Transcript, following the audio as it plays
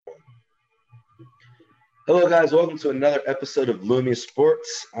Hello, guys. Welcome to another episode of Lumia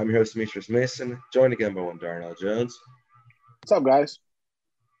Sports. I'm your host, Demetrius Mason, joined again by one Darnell Jones, What's up, guys?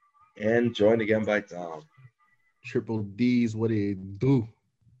 and joined again by Tom. Triple D's, what it do?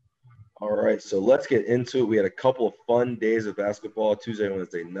 All right, so let's get into it. We had a couple of fun days of basketball Tuesday and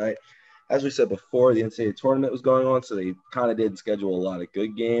Wednesday night. As we said before, the NCAA tournament was going on, so they kind of did schedule a lot of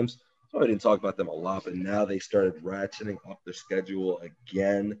good games. So I didn't talk about them a lot, but now they started ratcheting up their schedule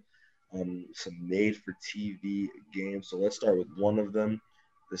again. Some made for TV games. So let's start with one of them.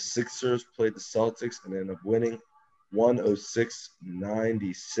 The Sixers played the Celtics and ended up winning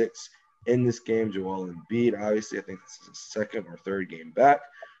 106-96 in this game. Joel Embiid, obviously, I think this is his second or third game back.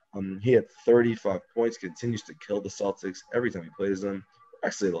 He had 35 points, continues to kill the Celtics every time he plays them,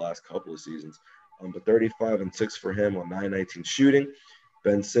 actually the last couple of seasons. But 35 and 6 for him on 9-19 shooting.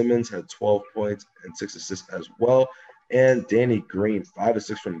 Ben Simmons had 12 points and 6 assists as well. And Danny Green, 5 of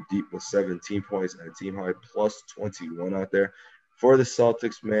 6 from deep with 17 points and a team high plus 21 out there. For the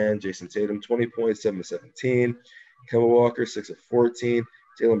Celtics, man, Jason Tatum, 20 points, 7 of 17. Kemba Walker, 6 of 14.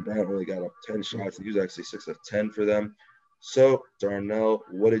 Jaylen Brown only got up 10 shots, and he was actually 6 of 10 for them. So, Darnell,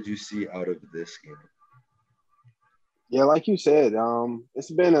 what did you see out of this game? Yeah, like you said,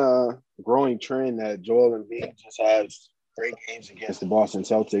 it's been a growing trend that Joel Embiid just has great games against the Boston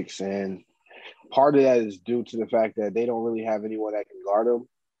Celtics, and part of that is due to the fact that they don't really have anyone that can guard him.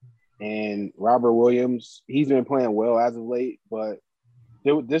 And Robert Williams, he's been playing well as of late, but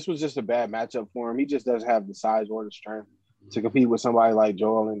this was just a bad matchup for him. He just doesn't have the size or the strength to compete with somebody like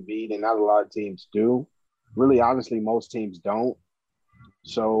Joel Embiid, and not a lot of teams do. Really, honestly, most teams don't.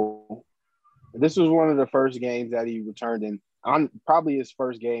 So this was one of the first games that he returned in, on probably his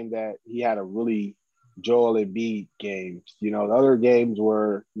first game that he had a really Joel Embiid game. The other games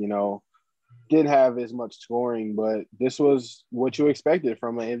were, didn't have as much scoring, but this was what you expected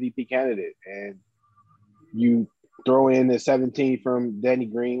from an MVP candidate. And you throw in the 17 from Danny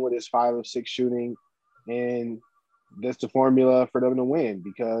Green with his 5 of 6 shooting, and that's the formula for them to win.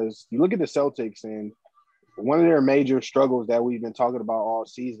 Because you look at the Celtics, and one of their major struggles that we've been talking about all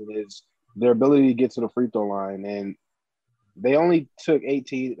season is their ability to get to the free throw line. And they only took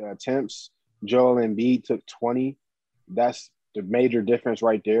 18 attempts. Joel Embiid took 20. That's the major difference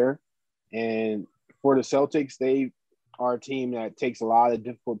right there. And for the Celtics, they are a team that takes a lot of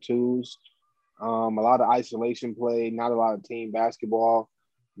difficult twos, a lot of isolation play, not a lot of team basketball.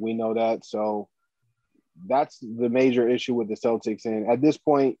 We know that. So that's the major issue with the Celtics. And at this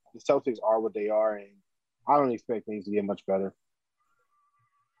point, the Celtics are what they are. And I don't expect things to get much better.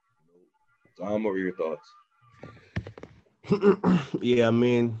 Tom, what were your thoughts? Yeah, I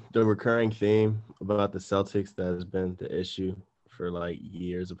mean, the recurring theme about the Celtics that has been the issue for like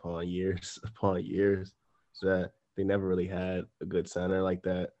years upon years upon years is that they never really had a good center like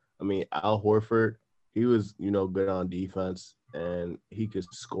that. I mean, Al Horford, he was, good on defense and he could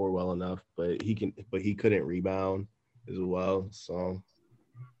score well enough, but he couldn't rebound as well. So,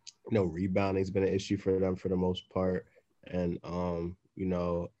 rebounding's been an issue for them for the most part. And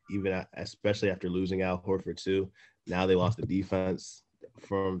even especially after losing Al Horford too, now they lost the defense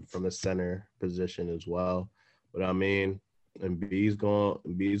from the center position as well. But I mean, Embiid's going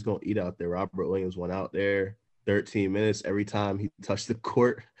to eat out there. Robert Williams went out there 13 minutes. Every time he touched the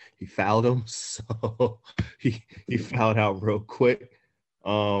court, he fouled him. So he fouled out real quick.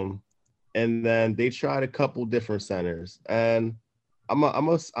 And then they tried a couple different centers. And I'm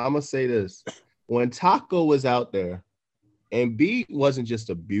gonna say this: when Taco was out there, Embiid wasn't just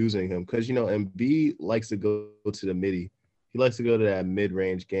abusing him because Embiid likes to go to the midi. He likes to go to that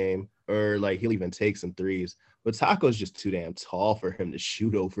mid-range game, or like he'll even take some threes. But Taco's just too damn tall for him to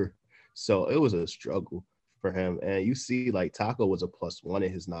shoot over. So it was a struggle for him. And you see, like Taco was a +1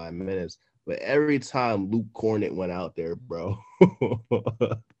 in his 9 minutes. But every time Luke Cornett went out there, bro,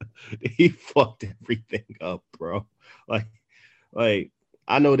 he fucked everything up, bro. Like I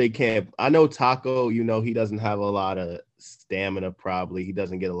know they can't. I know Taco, he doesn't have a lot of stamina probably. He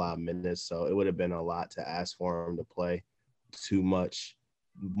doesn't get a lot of minutes, so it would have been a lot to ask for him to play too much,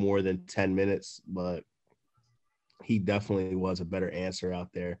 more than 10 minutes, but he definitely was a better answer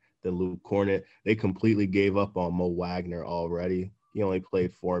out there than Luke Cornett. They completely gave up on Mo Wagner already. He only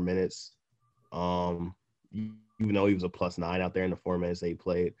played 4 minutes. Even though he was a +9 out there in the 4 minutes they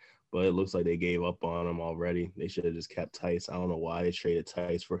played, but it looks like they gave up on him already. They should have just kept Tice. I don't know why they traded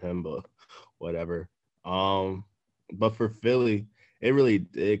Tice for him, but whatever. But for Philly, it really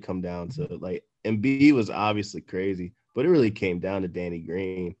did come down to like Embiid was obviously crazy, but it really came down to Danny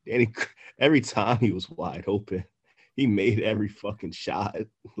Green. Every time he was wide open, he made every fucking shot.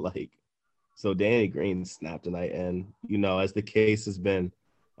 So Danny Green snapped tonight, and as the case has been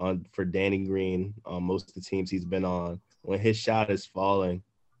on for Danny Green on most of the teams he's been on. When his shot is falling,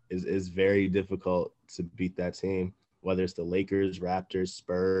 is very difficult to beat that team. Whether it's the Lakers, Raptors,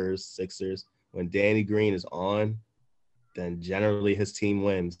 Spurs, Sixers, when Danny Green is on, then generally his team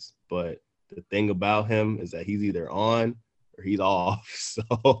wins. But the thing about him is that he's either on or he's off. So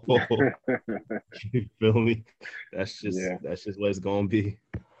you feel me? That's just what it's gonna be.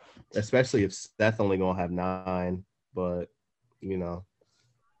 Especially if Seth only gonna have 9, but you know,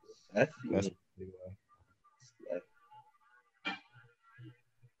 that's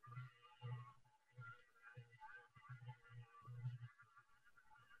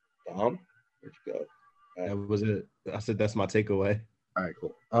Where'd you go? That was it. I said that's my takeaway. All right,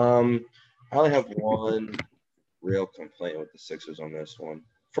 cool. I only have one real complaint with the Sixers on this one.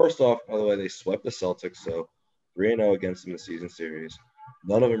 First off, by the way, they swept the Celtics, so 3-0 against them in the season series.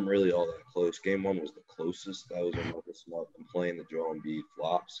 None of them really all that close. Game 1 was the closest. That was when Marcus Smart complained that Joel Embiid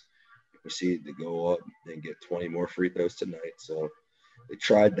flops. He proceeded to go up and get 20 more free throws tonight. So they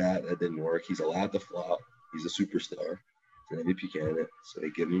tried that. That didn't work. He's allowed to flop. He's a superstar. He's an MVP candidate, so they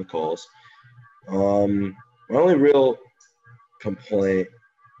give him the calls. My only real complaint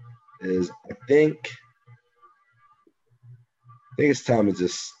is I think it's time to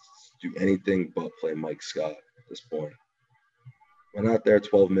just do anything but play Mike Scott at this point. Went out there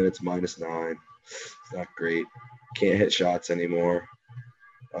 12 minutes, -9. It's not great. Can't hit shots anymore.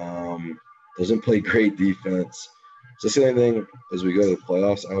 Doesn't play great defense. So the same thing as we go to the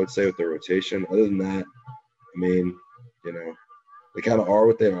playoffs, I would say, with the rotation. Other than that, I mean, you know, they kind of are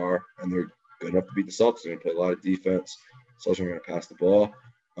what they are, and they're good enough to beat the Celtics. They're going to play a lot of defense. Celtics are going to pass the ball.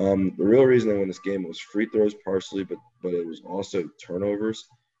 The real reason they won this game was free throws partially, but it was also turnovers.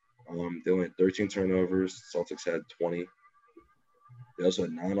 They only had 13 turnovers. Celtics had 20. They also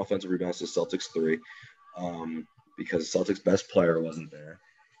had 9 offensive rebounds to Celtics 3 because Celtics' best player wasn't there,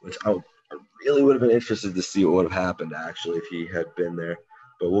 which I really would have been interested to see what would have happened, actually, if he had been there.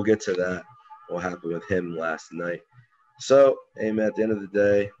 But we'll get to that, what happened with him last night. So, man, at the end of the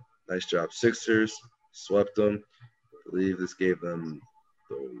day, nice job, Sixers. Swept them. I believe this gave them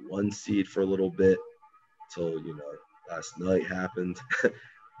the 1 seed for a little bit until, last night happened.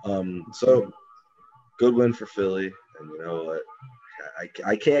 So, good win for Philly. And you know what?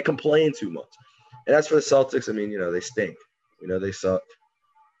 I can't complain too much. And as for the Celtics, I mean, they stink. They suck.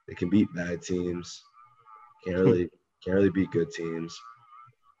 They can beat bad teams. Can't really beat good teams.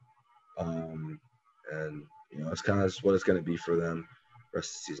 And it's kind of what it's going to be for them the rest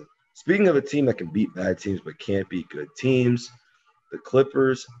of the season. Speaking of a team that can beat bad teams but can't beat good teams, the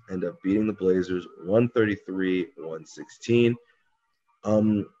Clippers end up beating the Blazers 133-116.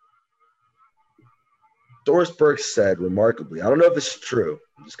 Doris Burke said remarkably, I don't know if this is true.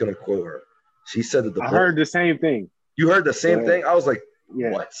 I'm just going to quote her. She said that I heard the same thing. You heard the same thing? I was like,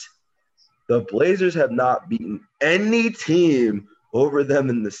 what? The Blazers have not beaten any team over them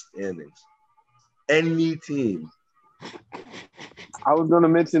in the standings. Any team. I was going to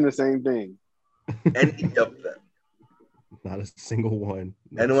mention the same thing. Any of them. Not a single one.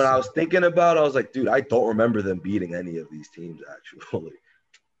 And when I was thinking about it, I was like, dude, I don't remember them beating any of these teams, actually.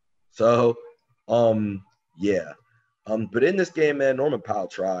 So, yeah. But in this game, man, Norman Powell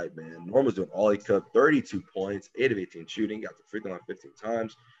tried, man. Norman was doing all he could. 32 points, 8 of 18 shooting, got the free throw line 15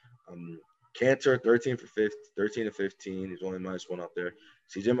 times. Cantor, 13 to 15. He's only -1 out there.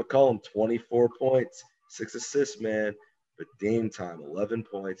 CJ McCollum, 24 points, 6 assists, man. But Dame time, 11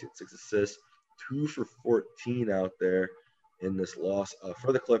 points, 6 assists, 2 for 14 out there in this loss.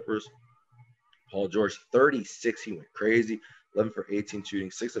 For the Clippers, Paul George, 36. He went crazy. 11 for 18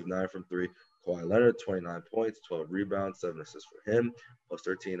 shooting, 6 of 9 from 3. Kawhi Leonard, 29 points, 12 rebounds, 7 assists for him, plus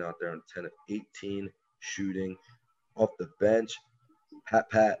 13 out there on 10 of 18 shooting. Off the bench,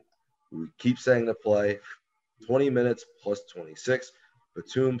 Pat, we keep saying to play, 20 minutes plus 26.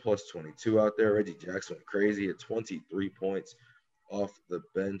 Batum plus 22 out there. Reggie Jackson went crazy at 23 points off the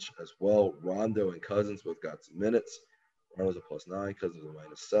bench as well. Rondo and Cousins both got some minutes. Rondo's a +9, Cousins a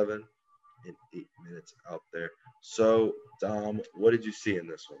 -7 in 8 minutes out there. So, Dom, what did you see in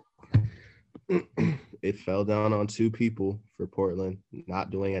this one? It fell down on 2 people for Portland not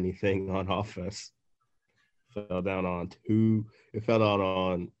doing anything on offense. It fell down on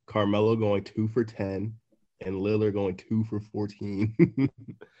Carmelo going 2 for 10 and Lillard going 2 for 14.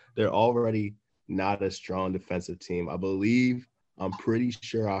 They're already not a strong defensive team. I'm pretty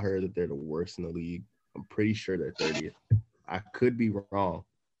sure I heard that they're the worst in the league. I'm pretty sure they're 30th. I could be wrong,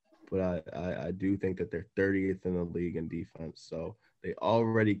 but I do think that they're 30th in the league in defense. So they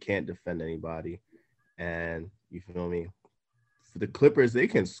already can't defend anybody. And you feel me? for the Clippers, they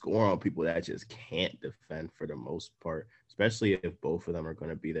can score on people that just can't defend for the most part, especially if both of them are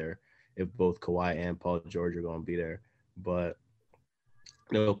going to be there, if both Kawhi and Paul George are going to be there. But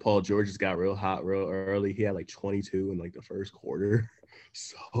Paul George just got real hot real early. He had like 22 in like the first quarter.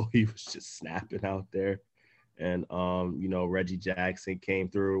 So he was just snapping out there. And, Reggie Jackson came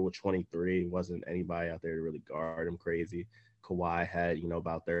through with 23. Wasn't anybody out there to really guard him crazy. Kawhi had,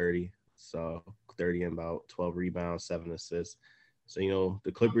 about 30. So 30 and about 12 rebounds, 7 assists. So,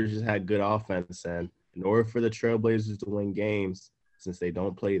 the Clippers just had good offense. And in order for the Trailblazers to win games, since they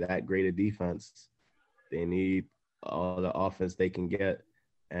don't play that great a defense, they need all the offense they can get.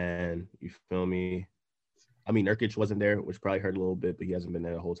 And you feel me? I mean, Nurkic wasn't there, which probably hurt a little bit, but he hasn't been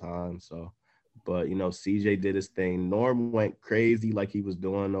there the whole time. So, but, CJ did his thing. Norm went crazy like he was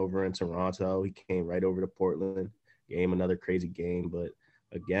doing over in Toronto. He came right over to Portland, gave him another crazy game. But,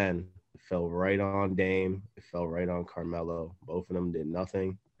 again, it fell right on Dame. It fell right on Carmelo. Both of them did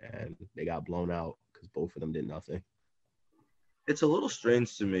nothing, and they got blown out because both of them did nothing. It's a little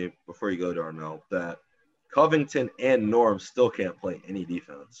strange to me, before you go, Darnell, that Covington and Norm still can't play any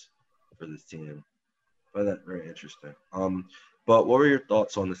defense for this team. I find that very interesting. But what were your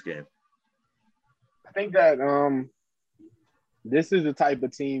thoughts on this game? I think that this is the type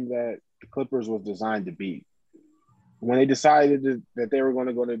of team that the Clippers was designed to beat. When they decided that they were going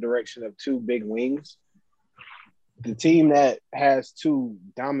to go in the direction of two big wings, the team that has two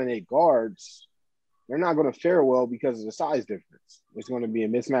dominant guards, they're not going to fare well because of the size difference. It's going to be a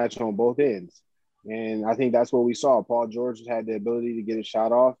mismatch on both ends. And I think that's what we saw. Paul George had the ability to get a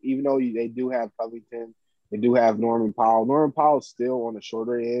shot off, even though they do have Covington. They do have Norman Powell. Norman Powell's still on the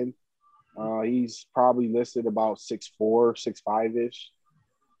shorter end. He's probably listed about 6'4", 6'5"-ish.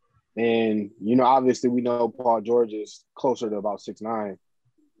 And, obviously we know Paul George is closer to about 6'9".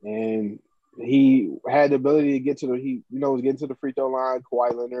 And he had the ability to get to the free throw line.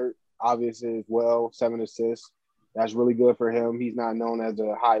 Kawhi Leonard, obviously, as well, 7 assists. That's really good for him. He's not known as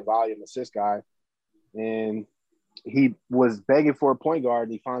a high-volume assist guy. And he was begging for a point guard,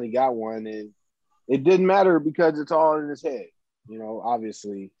 and he finally got one. And it didn't matter because it's all in his head,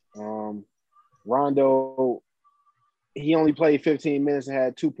 obviously. Rondo, he only played 15 minutes and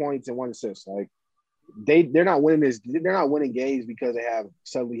had 2 points and 1 assist. Like, they're not winning this. They're not winning games because they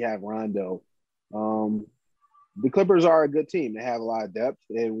suddenly have Rondo. The Clippers are a good team. They have a lot of depth,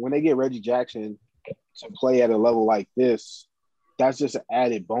 and when they get Reggie Jackson to play at a level like this, that's just an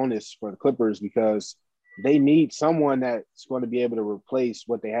added bonus for the Clippers because they need someone that's going to be able to replace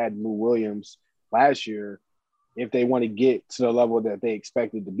what they had in Lou Williams last year if they want to get to the level that they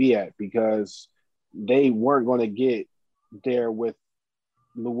expected to be at, because they weren't going to get there with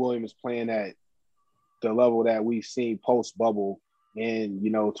Lou Williams playing at the level that we've seen post-bubble and,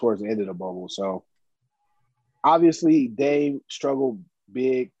 towards the end of the bubble. So, obviously, Dame struggled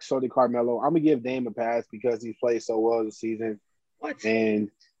big. So did Carmelo. I'm going to give Dame a pass because he played so well this season. What? And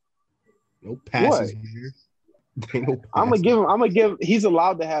no passes here. I'm going to give – he's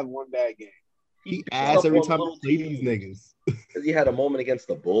allowed to have one bad game. He asked every time he played these niggas. Because he had a moment against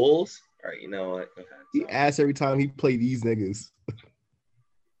the Bulls. All right, you know what? Okay, he asked every time he played these niggas.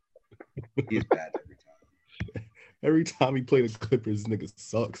 He's bad every time. Every time he played the Clippers, nigga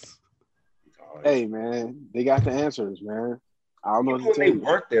sucks. Hey, man, they got the answers, man. I don't know. Even when they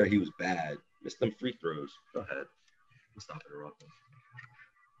weren't there, he was bad. Missed them free throws. Go ahead. Stop interrupting.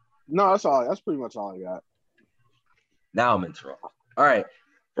 No, that's all. That's pretty much all I got. Now I'm interrupting. All right.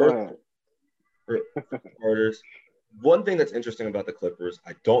 For starters, one thing that's interesting about the Clippers,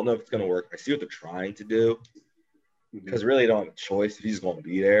 I don't know if it's going to work. I see what they're trying to do because really don't have a choice if he's going to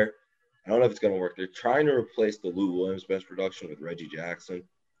be there. I don't know if it's going to work. They're trying to replace the Lou Williams best production with Reggie Jackson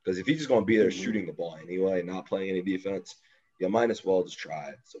because if he's just going to be there shooting the ball anyway, not playing any defense, you might as well just try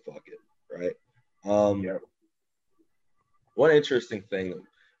it. So fuck it, right? One interesting thing that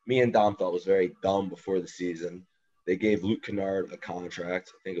me and Dom thought was very dumb before the season, they gave Luke Kennard a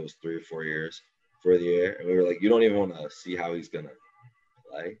contract. I think it was 3 or 4 years for the year. And we were like, you don't even want to see how he's going to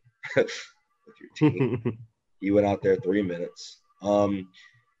play with your team. He went out there 3 minutes.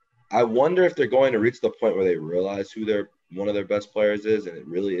 I wonder if they're going to reach the point where they realize who one of their best players is, and it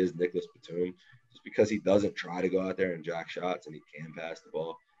really is Nicholas Batum, just because he doesn't try to go out there and jack shots and he can pass the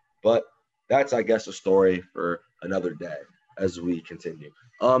ball. But that's, I guess, a story for another day as we continue.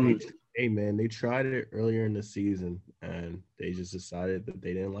 Hey, man, they tried it earlier in the season, and they just decided that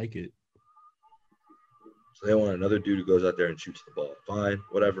they didn't like it. So they want another dude who goes out there and shoots the ball. Fine,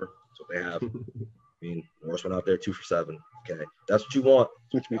 whatever. That's what they have. I mean, Morris went out there 2 for 7. Okay, that's what you want.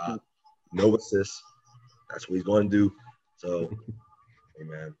 No assists. That's what he's going to do. So, hey,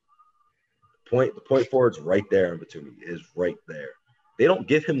 man, The point forward's right there in between. Is right there. They don't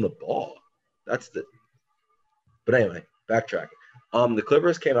give him the ball. But anyway, backtracking. The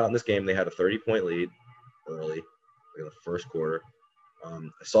Clippers came out in this game. They had a 30-point lead early in the first quarter. I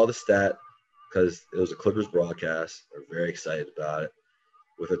saw the stat because it was a Clippers broadcast. They're very excited about it.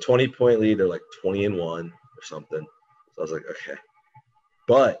 With a 20-point lead, they're like 20-1 or something. So I was like, okay.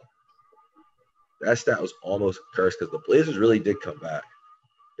 But that stat was almost cursed because the Blazers really did come back.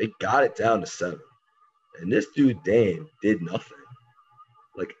 They got it down to 7. And this dude, Dame, did nothing,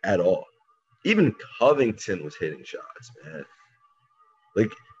 like, at all. Even Covington was hitting shots, man.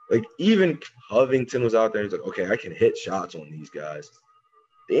 Like even Covington was out there. And he's like, okay, I can hit shots on these guys.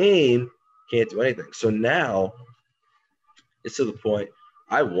 Dame can't do anything. So now it's to the point.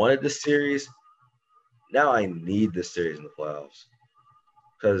 I wanted this series. Now I need this series in the playoffs.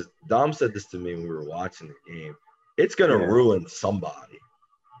 Because Dom said this to me when we were watching the game. It's going to ruin somebody.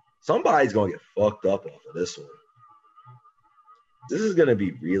 Somebody's going to get fucked up off of this one. This is going to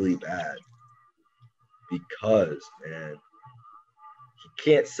be really bad. Because, man, he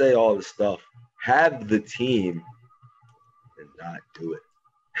can't say all this stuff. Have the team and not do it.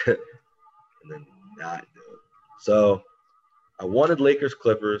 And then not do it. So I wanted Lakers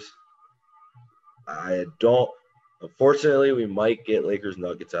Clippers. I don't. Unfortunately, we might get Lakers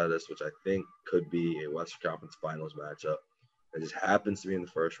Nuggets out of this, which I think could be a Western Conference Finals matchup. It just happens to be in the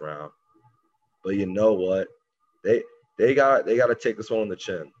first round. But you know what? They got to take this one on the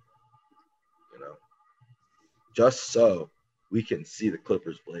chin. You know, just so we can see the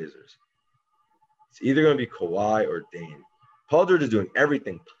Clippers Blazers. It's either going to be Kawhi or Dame. Paul George is doing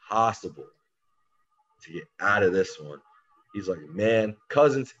everything possible to get out of this one. He's like, man,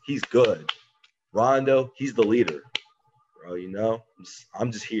 Cousins, he's good. Rondo, he's the leader. Bro, you know,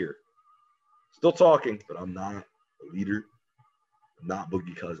 I'm just here. Still talking, but I'm not a leader. I'm not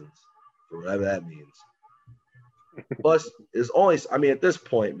Boogie Cousins, for whatever that means. Plus, it's only, I mean, at this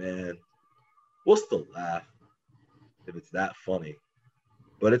point, man, we'll still laugh if it's that funny.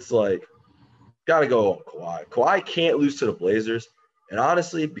 But it's like, got to go on Kawhi. Kawhi can't lose to the Blazers. And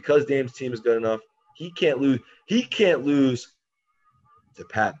honestly, because Dame's team is good enough, he can't lose. He can't lose to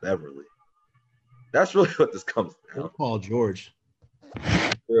Pat Beverly. That's really what this comes down to. Paul George.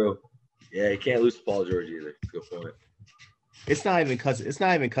 True. Yeah, he can't lose to Paul George either. Good point. It's not even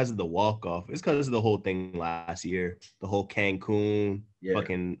because of the walk-off. It's because of the whole thing last year. The whole Cancun,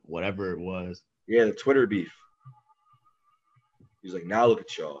 fucking whatever it was. Yeah, the Twitter beef. He's like, now look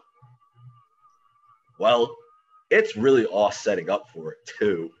at y'all. Well, it's really all setting up for it,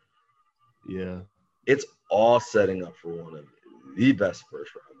 too. Yeah. It's all setting up for one of the best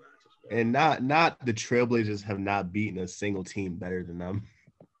first-round matches. And not the Trailblazers have not beaten a single team better than them.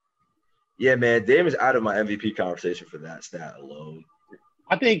 Yeah, man, Dame is out of my MVP conversation for that stat alone.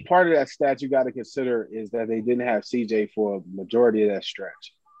 I think part of that stat you got to consider is that they didn't have CJ for a majority of that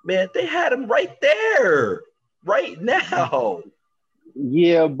stretch. Man, they had him right there, right now.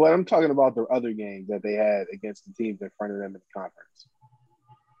 Yeah, but I'm talking about the other games that they had against the teams in front of them in the conference.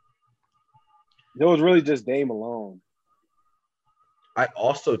 It was really just Dame alone. I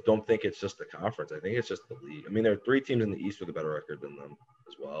also don't think it's just the conference. I think it's just the league. I mean, there are 3 teams in the East with a better record than them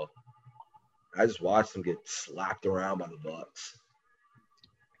as well. I just watched them get slapped around by the Bucks.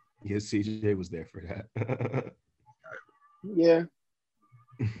 Yeah, CJ was there for that. Yeah.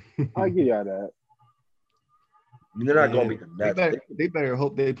 I'll give y'all that. I mean, they're not going to be the Nets. They better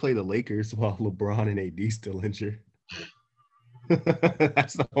hope they play the Lakers while LeBron and AD still injured.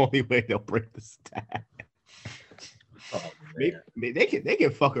 That's the only way they'll break the stat. Oh, They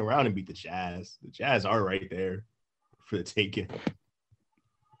can fuck around and beat the Jazz. The Jazz are right there for the taking.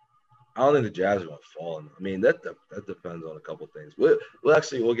 I don't think the Jazz are going to fall. I mean, that depends on a couple of things. We'll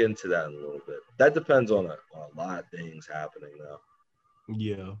get into that in a little bit. That depends on a lot of things happening now.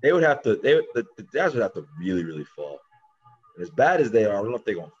 Yeah. The Jazz would have to really, really fall. And as bad as they are, I don't know if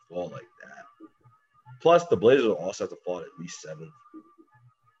they're going to fall like that. Plus, the Blazers will also have to fall at least 7th.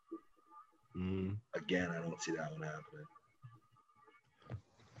 Again, I don't see that one happening.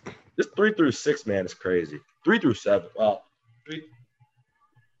 This 3 through 6, man, is crazy. 3 through 7. Well, 3.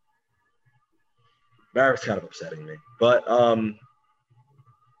 Mavericks kind of upsetting me. But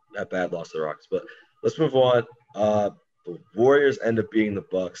that bad loss to the Rockets. But let's move on. The Warriors end up beating the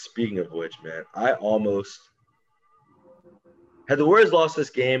Bucks. Speaking of which, man, I almost had the Warriors lost this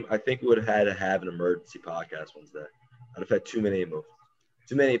game. I think we would have had to have an emergency podcast Wednesday. I'd have had too many emotions.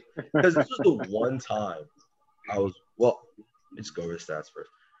 Too many, because this was the one time let's go over the stats first.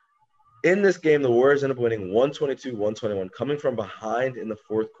 In this game, the Warriors end up winning 122-121, coming from behind in the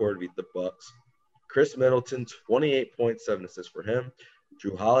fourth quarter to beat the Bucks. Chris Middleton, 28.7 assists for him.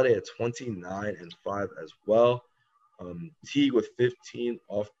 Drew Holiday at 29 and 5 as well. Teague with 15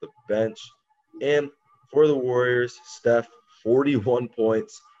 off the bench. And for the Warriors, Steph, 41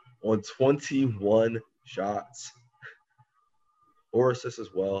 points on 21 shots. 4 assists as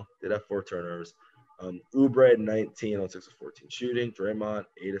well. Did have 4 turnovers. Oubre, 19 on 6 of 14 shooting. Draymond,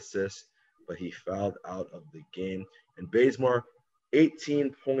 8 assists, but he fouled out of the game. And Bazemore,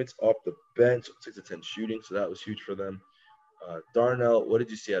 18 points off the bench, 6 of 10 shooting, so that was huge for them. Darnell, what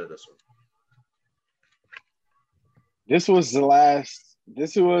did you see out of this one? This was the last.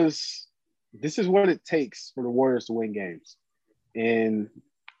 This is what it takes for the Warriors to win games, and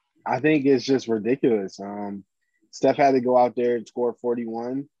I think it's just ridiculous. Steph had to go out there and score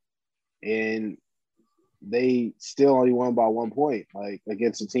 41, and they still only won by 1 point, like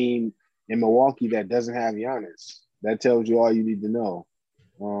against a team in Milwaukee that doesn't have Giannis. That tells you all you need to know.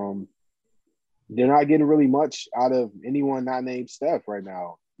 They're not getting really much out of anyone not named Steph right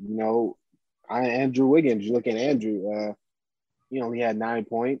now. You know, Andrew Wiggins, you look at Andrew, he only had 9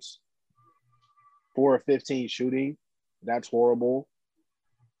 points, 4 of 15 shooting. That's horrible.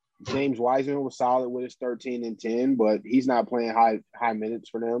 James Wiseman was solid with his 13 and 10, but he's not playing high minutes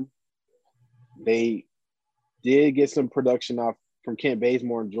for them. They did get some production off from Kent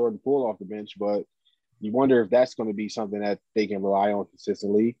Bazemore and Jordan Poole off the bench, but you wonder if that's going to be something that they can rely on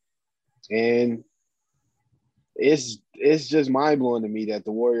consistently. And it's just mind-blowing to me that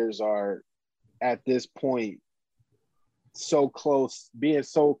the Warriors are at this point so close, being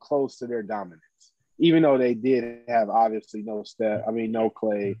so close to their dominance, even though they did have obviously no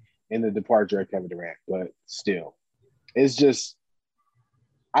Clay and the departure of Kevin Durant, but still, it's just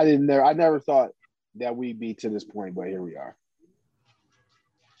I never thought that we'd be to this point, but here we are.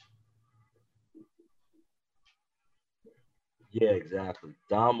 Yeah, exactly.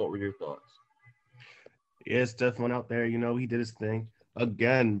 Dom, what were your thoughts? Yeah, Steph went out there, he did his thing.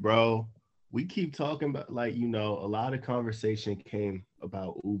 Again, bro, we keep talking about, a lot of conversation came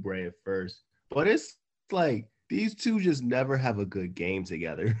about Oubre at first, but it's like these two just never have a good game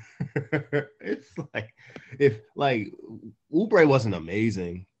together. It's like Oubre wasn't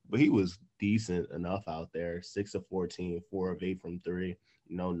amazing, but he was decent enough out there. 6 of 14, 4 of 8 from 3,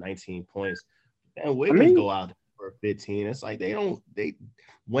 19 points. And Wiggins go out for 15. It's like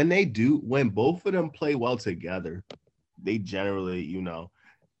when both of them play well together, they generally,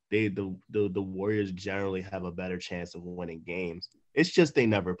 the Warriors generally have a better chance of winning games. It's just they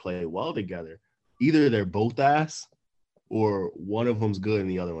never play well together. Either they're both ass or one of them's good and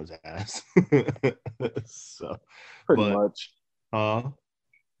the other one's ass. So pretty much. I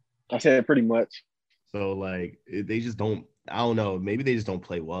said pretty much. So they just don't, I don't know, maybe they just don't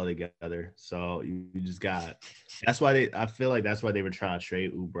play well together. So you just got, I feel like that's why they were trying to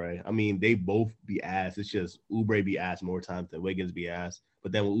trade Oubre. I mean, they both be ass. It's just Oubre be ass more times than Wiggins be ass.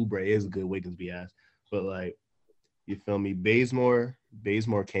 But then when Oubre is good, Wiggins be ass. But you feel me? Bazemore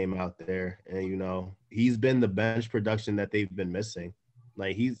came out there and he's been the bench production that they've been missing.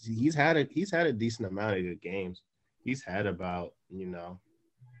 Like he's had a decent amount of good games. He's had about,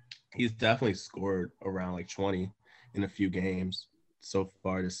 he's definitely scored around 20 in a few games so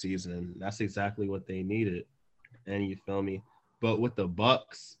far this season. That's exactly what they needed. And you feel me? But with the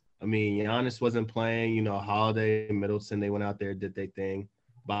Bucks, I mean, Giannis wasn't playing, Holiday, Middleton, they went out there, did their thing.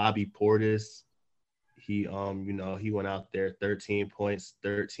 Bobby Portis, he went out there, 13 points,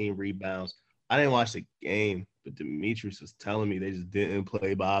 13 rebounds. I didn't watch the game, but Demetrius was telling me they just didn't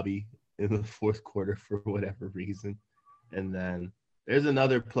play Bobby in the fourth quarter for whatever reason. And then there's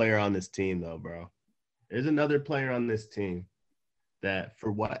another player on this team, though, bro. There's another player on this team that,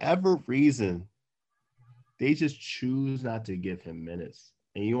 for whatever reason, they just choose not to give him minutes.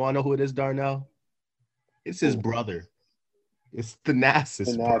 And you want to know who it is, Darnell? It's his brother. It's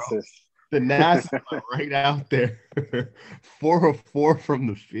Thanasis, bro. Thanasis right out there. 4 of 4 from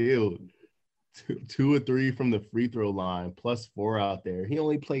the field. 2 of 3 from the free throw line, plus 4 out there. He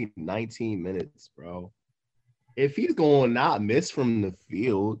only played 19 minutes, bro. If he's going to not miss from the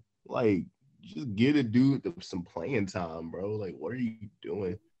field, just get a dude some playing time, bro. What are you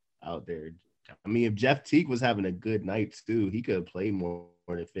doing out there? I mean, if Jeff Teague was having a good night too, he could have played more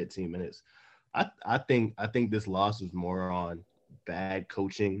than 15 minutes. I think this loss was more on bad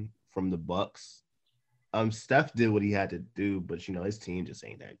coaching from the Bucks. Steph did what he had to do, but his team just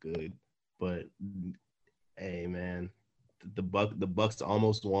ain't that good. But hey, man, the Bucks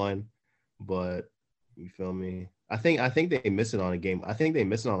almost won, but you feel me? I think they miss it on a game. I think they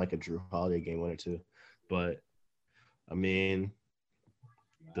miss it on a Drew Holiday game, 1 or 2. But I mean,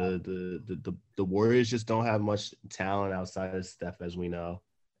 the Warriors just don't have much talent outside of Steph, as we know,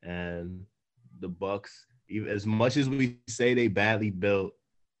 and the Bucks, As much as we say they badly built,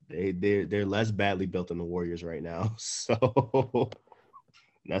 they're less badly built than the Warriors right now. So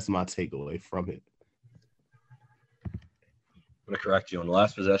that's my takeaway from it. I'm going to correct you. On the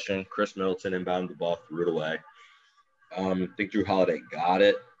last possession, Chris Middleton inbounded the ball, threw it away. I think Drew Holiday got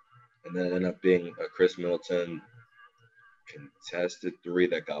it, and then it ended up being a Chris Middleton contested three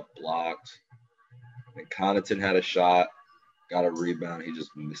that got blocked. And Connaughton had a shot, got a rebound. He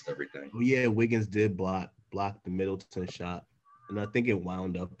just missed everything. Oh, yeah, Wiggins did block the Middleton shot. And I think it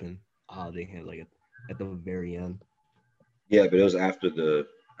wound up in Holiday hand like at the very end. Yeah, but it was after the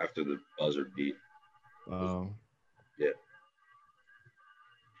buzzer beat. Oh. Yeah.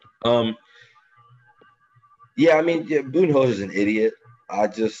 Yeah, I mean, Budenholzer is an idiot.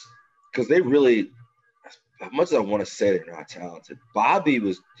 Because they really, as much as I want to say they're not talented, Bobby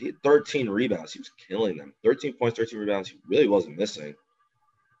he had 13 rebounds. He was killing them. 13 points, 13 rebounds. He really wasn't missing.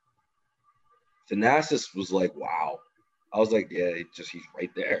 Thanasis was like, wow. I was like, yeah, he's right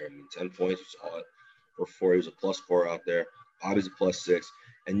there. I mean, 10 points, you saw it. For 4, he was a +4 out there. Bobby's a +6.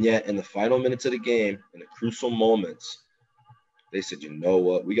 And yet, in the final minutes of the game, in the crucial moments, they said, you know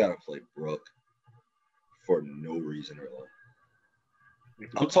what? We got to play Brook for no reason really.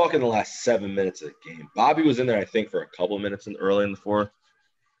 I'm talking the last 7 minutes of the game. Bobby was in there, I think, for a couple of minutes early in the fourth.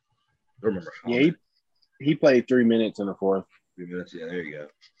 I don't remember how many. He played 3 minutes in the fourth. 3 minutes, yeah, there you go.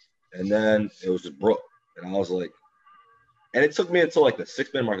 And then it was just Brook. And I was like, and it took me until like the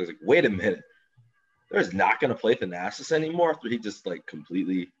 6-minute mark. I was like, wait a minute. There's not going to play Thanasis anymore after he just like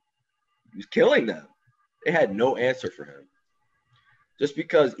he was killing them. They had no answer for him. Just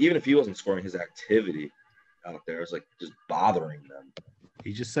because even if he wasn't scoring, his activity out there was like just bothering them.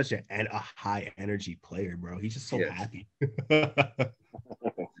 He's just such a high energy player, bro. He's just so happy.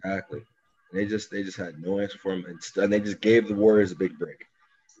 Exactly. And they just had no answer for him, and they just gave the Warriors a big break.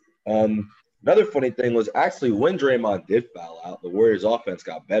 Another funny thing was actually when Draymond did foul out, the Warriors' offense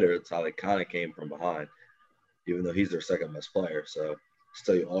got better. That's how they kind of came from behind, even though he's their second best player. So just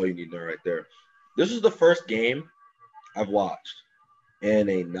tell you all you need to know right there. This is the first game I've watched in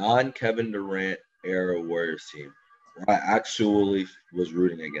a non-Kevin Durant era Warriors team where I actually was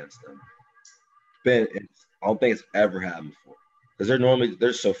rooting against them. I don't think it's ever happened before because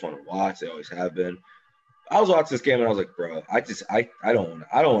they're so fun to watch. They always have been. I was watching this game and I was like, bro, I don't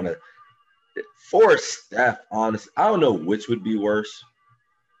want to. For Steph, honestly, I don't know which would be worse,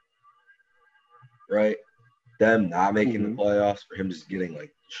 right? Them not making the playoffs, for him just getting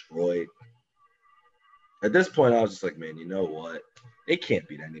like destroyed. At this point, I was just like, man, you know what? They can't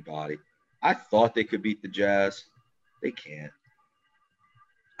beat anybody. I thought they could beat the Jazz. They can't.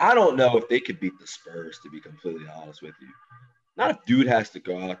 I don't know if they could beat the Spurs, to be completely honest with you. Not if dude has to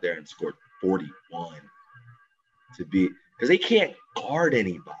go out there and score 41 to beat, because they can't guard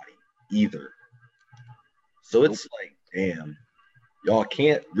anybody either. So it's like, damn, y'all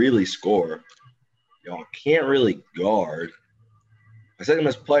can't really score. Y'all can't really guard. My second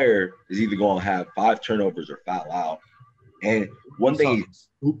best player is either going to have 5 turnovers or foul out. And one thing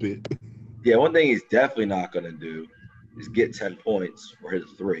he's definitely not going to do is get 10 points or hit a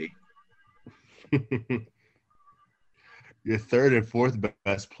 3. Your third and fourth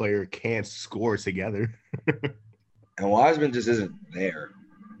best player can't score together. And Wiseman just isn't there.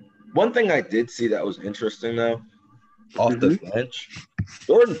 One thing I did see that was interesting, though, off the bench,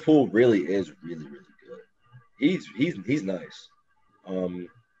 Jordan Poole really is really, really good. He's nice.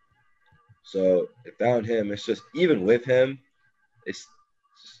 So they found him. It's just even with him, it's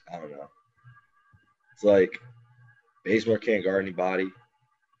just, I don't know. It's like Bazemore can't guard anybody.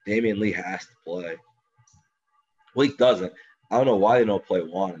 Damian Lee has to play. Well, he doesn't. I don't know why they don't play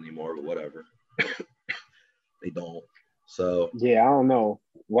Juan anymore, but whatever. They don't. So yeah, I don't know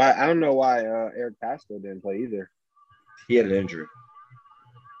why. Eric Pascal didn't play either. He had an injury.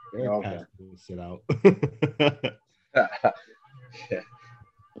 Eric Pascal sit out. Yeah.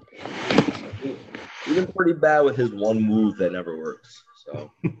 He's been pretty bad with his one move that never works.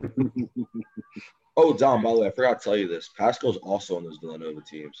 So. Oh, Dom, by the way, I forgot to tell you this. Pascal's also on those Villanova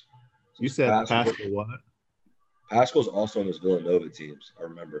teams. You said Pascal what? Pascal's also on those Villanova teams, I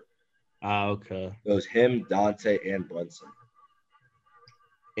remember. Okay. It was him, Dante, and Brunson.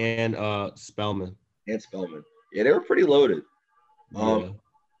 And Spellman. Yeah, they were pretty loaded. Yeah,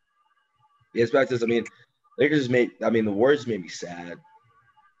 it's back to this. I mean, the Warriors made me sad.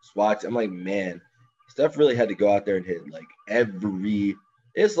 Just watch. I'm like, man, Steph really had to go out there and hit like every.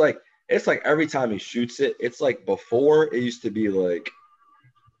 It's like every time he shoots it, it's like before it used to be like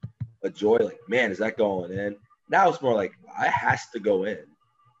a joy. Like, man, is that going in? Now it's more like it has to go in.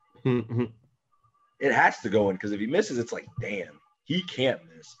 It has to go in because if he misses, it's like, damn, he can't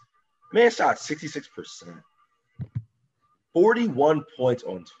miss. Man shot 66%. 41 points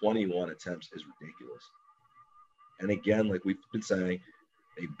on 21 attempts is ridiculous. And again, like we've been saying,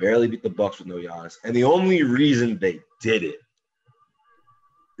 they barely beat the Bucks with no Giannis. And the only reason they did it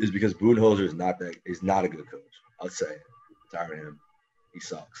is because Budenholzer is not a good coach. I'll say it. I'm tired of him. He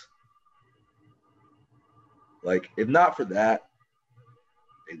sucks. Like, if not for that,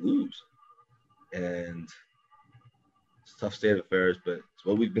 they lose. And it's a tough state of affairs, but it's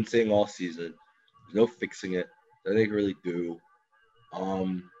what we've been saying all season. There's no fixing it. That they can really do.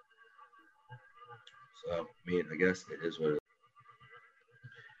 So I mean, I guess it is what it is.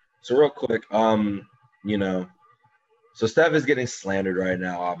 So real quick, so Steph is getting slandered right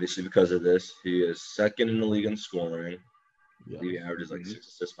now, obviously, because of this. He is second in the league in scoring. Yeah. He averages like 6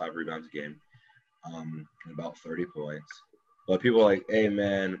 assists, 5 rebounds a game, and about 30 points. But people are like, hey,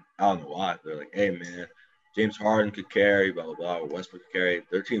 man, I don't know why. They're like, hey, man, James Harden could carry, blah, blah, blah, or Westbrook could carry.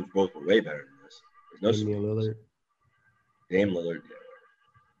 Their teams both were way better than this. There's no Lillard. Dame Lillard, yeah.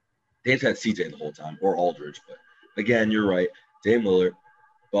 Dame's had CJ the whole time, or Aldridge. But, again, you're right. Dame Lillard.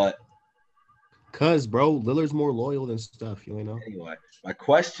 But Cause, bro, Lillard's more loyal than Steph, you know? Anyway, my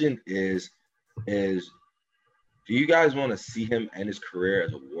question is do you guys want to see him end his career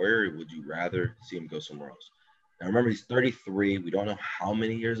as a Warrior, or would you rather see him go somewhere else? Now, remember, he's 33. We don't know how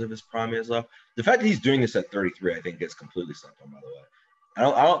many years of his prime he has left. The fact that he's doing this at 33, I think, gets completely slept on, by the way.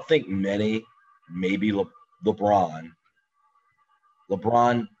 I don't think many, maybe LeBron,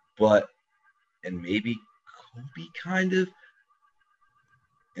 and maybe Kobe kind of,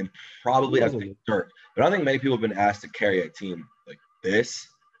 and probably I think Dirk. But I don't think many people have been asked to carry a team like this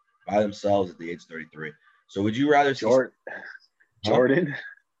by themselves at the age of 33. So would you rather see Jordan?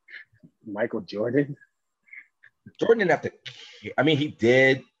 Michael Jordan? Jordan didn't have to – I mean, he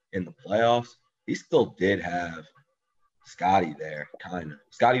did in the playoffs. He still did have Scottie there, kind of.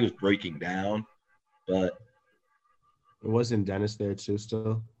 Scottie was breaking down, but – It wasn't Dennis there too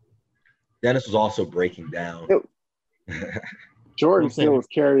still? Dennis was also breaking down. Jordan still was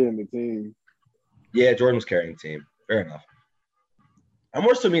carrying the team. Yeah, Jordan was carrying the team. Fair enough. I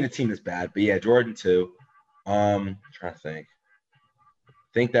more so mean a team that's bad, but yeah, Jordan too. I'm trying to think. I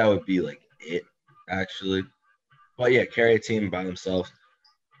think that would be like it, actually. But yeah, carry a team by themselves.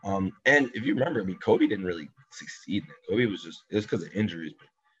 And if you remember, I mean, Kobe didn't really succeed in it. Kobe was it was because of injuries, but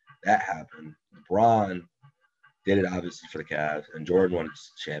that happened. LeBron did it obviously for the Cavs, and Jordan won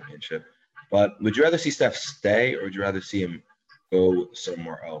his championship. But would you rather see Steph stay, or would you rather see him go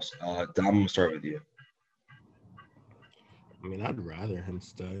somewhere else? Dom, I'm gonna start with you. I mean, I'd rather him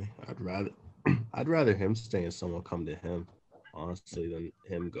stay. I'd rather him stay and someone come to him, honestly, than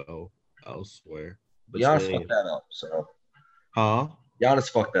him go elsewhere. Giannis fucked that up, so. Huh? Giannis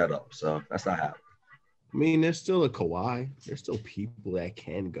fucked that up, so that's not happening. I mean, there's still a Kawhi. There's still people that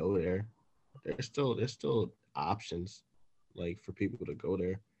can go there. There's still options, like, for people to go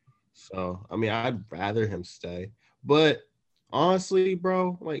there. So, I mean, I'd rather him stay. But honestly,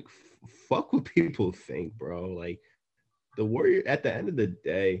 bro, like, fuck what people think, bro. Like, the Warriors, at the end of the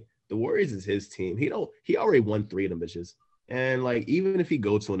day, the Warriors is his team. He already won 3 of them bitches. And, like, even if he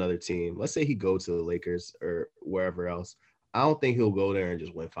go to another team, let's say he go to the Lakers or wherever else, I don't think he'll go there and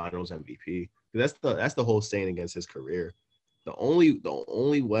just win Finals MVP. That's the whole saying against his career. The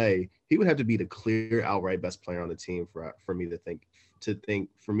only way he would have to be the clear outright best player on the team for me to think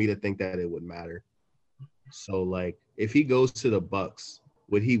that it would matter. So, like, if he goes to the Bucks,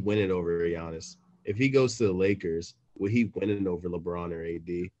 would he win it over Giannis? If he goes to the Lakers, would he win it over LeBron or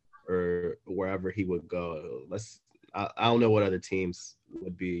AD or wherever he would go? I don't know what other teams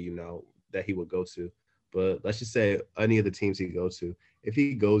would be, you know, that he would go to, but let's just say any of the teams he goes to, if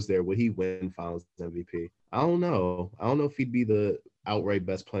he goes there, would he win Finals MVP? I don't know. I don't know if he'd be the outright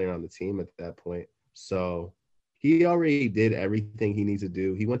best player on the team at that point. So he already did everything he needs to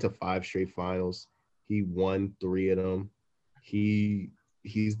do. He went to 5 straight finals. He won 3 of them. He's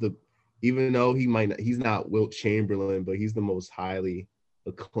even though he's not Wilt Chamberlain, but he's the most highly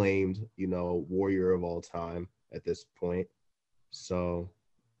acclaimed, you know, Warrior of all time at this point. So,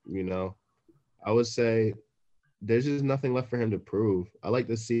 you know, I would say there's just nothing left for him to prove. I like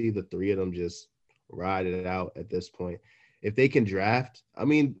to see the 3 of them just ride it out at this point. If they can draft, I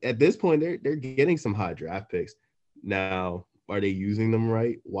mean, at this point, they're getting some high draft picks. Now, are they using them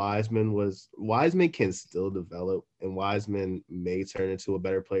right? Wiseman can still develop, and Wiseman may turn into a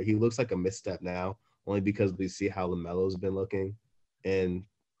better player. He looks like a misstep now, only because we see how LaMelo's been looking, and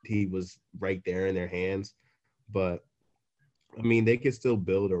he was right there in their hands. But I mean, they could still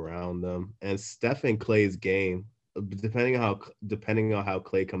build around them. And Steph and Klay's game, depending on how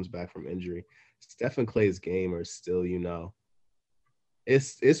Klay comes back from injury, Steph and Klay's game are still, you know,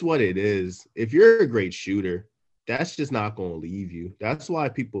 it's what it is. If you're a great shooter, that's just not going to leave you. That's why I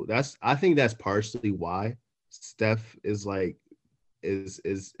think that's partially why Steph is like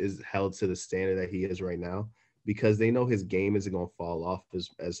is held to the standard that he is right now, because they know his game isn't going to fall off as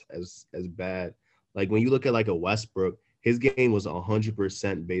bad. Like when you look at like a Westbrook, his game was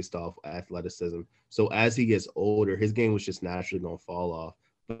 100% based off athleticism. So as he gets older, his game was just naturally going to fall off.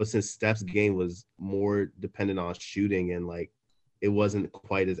 But since Steph's game was more dependent on shooting and like it wasn't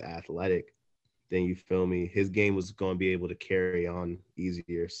quite as athletic, then you feel me, his game was going to be able to carry on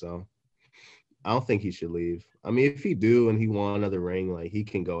easier. So I don't think he should leave. I mean, if he do and he won another ring, like he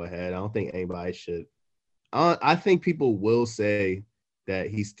can go ahead. I don't think anybody should. I think people will say that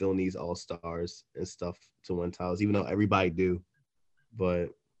he still needs all-stars and stuff to win titles, even though everybody do. But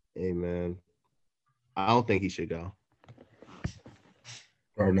hey, man, I don't think he should go.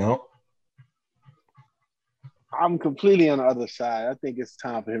 Or no? I'm completely on the other side. I think it's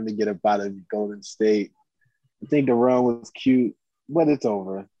time for him to get up out of Golden State. I think the run was cute, but it's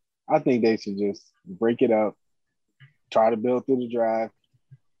over. I think they should just break it up, try to build through the draft,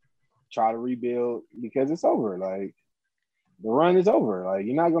 try to rebuild, because it's over. Like, the run is over. Like,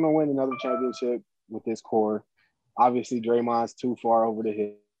 you're not going to win another championship with this core. Obviously, Draymond's too far over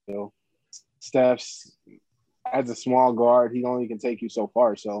the hill. Steph's, as a small guard, he only can take you so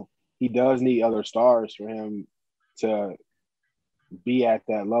far. So he does need other stars for him to be at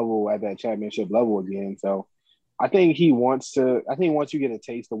that level, at that championship level again. So I think once you get a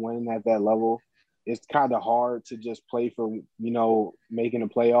taste of winning at that level, it's kind of hard to just play for, making the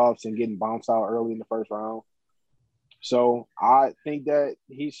playoffs and getting bounced out early in the first round. So I think that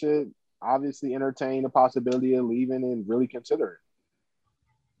he should obviously entertain the possibility of leaving and really consider it.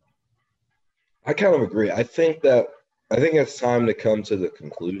 I kind of agree. I think it's time to come to the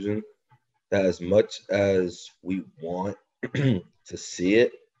conclusion that as much as we want to see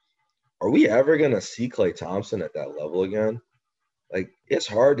it, are we ever going to see Klay Thompson at that level again? Like, it's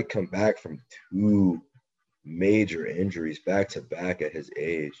hard to come back from 2 major injuries back to back at his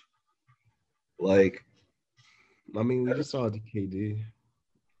age. Like, I mean, we just saw KD.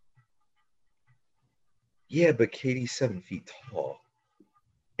 Yeah, but KD's 7 feet tall.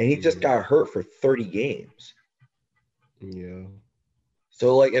 And he just got hurt for 30 games. Yeah.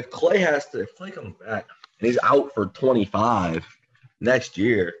 So, like, if Klay comes back and he's out for 25 next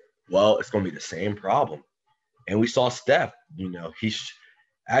year, well, it's going to be the same problem. And we saw Steph, he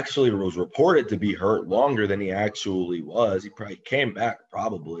actually was reported to be hurt longer than he actually was. He probably came back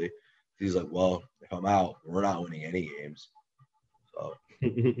probably. He's like, well, if I'm out, we're not winning any games. So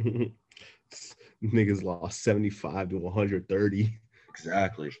niggas lost 75 to 130.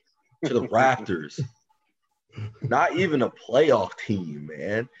 Exactly. To the Raptors. Not even a playoff team,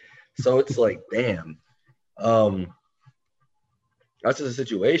 man. So it's like, damn. That's just a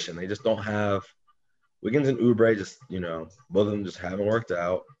situation. They just don't have Wiggins and Oubre just, both of them just haven't worked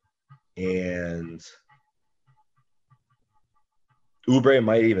out. And Oubre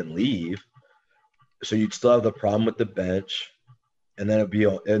might even leave. So you'd still have the problem with the bench. And then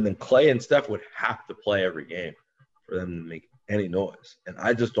Klay and Steph would have to play every game for them to make any noise. And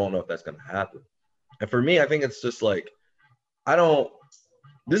I just don't know if that's going to happen. And for me, I think it's just like, it's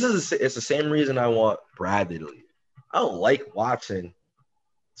the same reason I want Bradley to leave. I don't like watching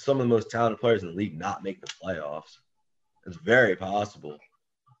some of the most talented players in the league not make the playoffs. It's very possible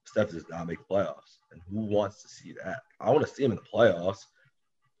Steph does not make the playoffs. And who wants to see that? I want to see him in the playoffs,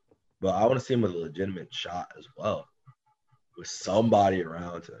 but I want to see him with a legitimate shot as well, with somebody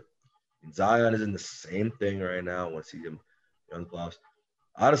around him. And Zion is in the same thing right now. I want to see him in the playoffs.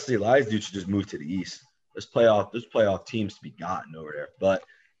 Honestly, Elias dude should just move to the East. There's playoff teams to be gotten over there. But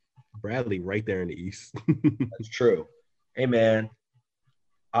Bradley right there in the East. That's true. Hey, man.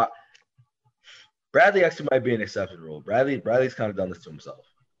 Bradley actually might be an exception rule. Bradley's kind of done this to himself.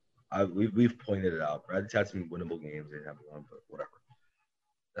 We've pointed it out. Bradley's had some winnable games. They haven't won, but whatever.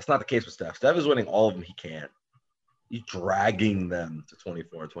 That's not the case with Steph. Steph is winning all of them he can. He's dragging them to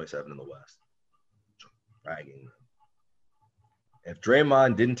 24 and 27 in the West. Dragging them. If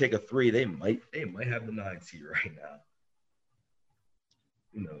Draymond didn't take a 3, they might have the 9 seed right now.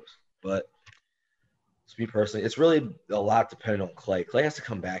 Who knows? But to me personally, it's really a lot dependent on Klay. Klay has to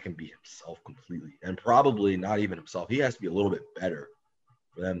come back and be himself completely, and probably not even himself. He has to be a little bit better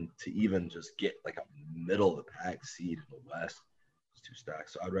for them to even just get like a middle of the pack seed in the West. It's 2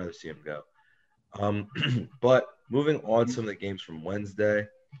 stacks, so I'd rather see him go. But moving on to some of the games from Wednesday,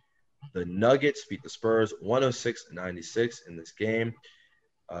 the Nuggets beat the Spurs 106-96 in this game.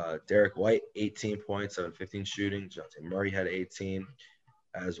 Derek White, 18 points, 7-15 shooting. Dejounte Murray had 18.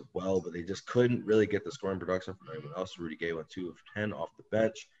 as well, but they just couldn't really get the scoring production from anyone else. Rudy Gay went 2 of 10 off the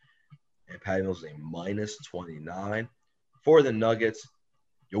bench, and Patty Mills is a minus 29. For the Nuggets,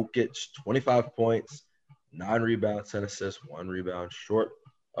 Jokic, 25 points, 9 rebounds, 10 assists, 1 rebound, short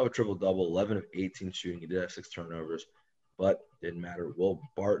of a triple-double, 11 of 18 shooting. He did have 6 turnovers, but didn't matter. Will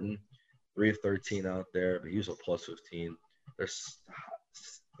Barton, 3 of 13 out there, but he was a plus 15. Their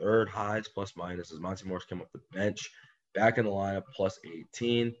third highest plus minus as Monty Morris came off the bench, back in the lineup, plus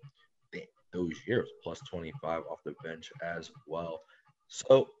 18. Those years, plus 25 off the bench as well.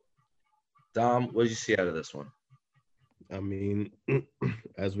 So, Dom, what did you see out of this one? I mean,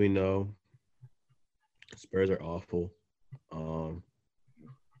 as we know, Spurs are awful.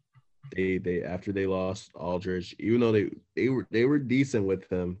 They after they lost Aldridge, even though they were decent with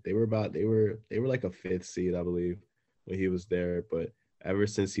him, they were like a 5th seed, I believe, when he was there. But ever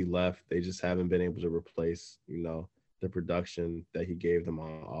since he left, they just haven't been able to replace, the production that he gave them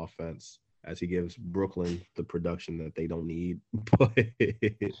on offense, as he gives Brooklyn the production that they don't need. But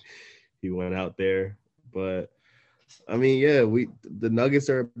he went out there. But I mean, yeah, the Nuggets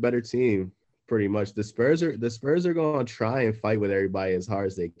are a better team, pretty much. The Spurs are going to try and fight with everybody as hard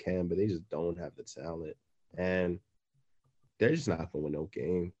as they can, but they just don't have the talent, and they're just not going to win no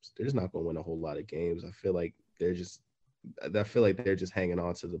games. They're just not going to win a whole lot of games. I feel like they're just hanging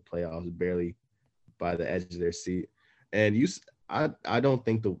on to the playoffs barely by the edge of their seat. And I don't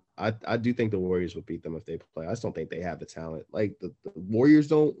think I do think the Warriors will beat them if they play. I just don't think they have the talent. Like the Warriors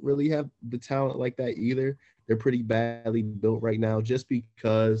don't really have the talent like that either. They're pretty badly built right now just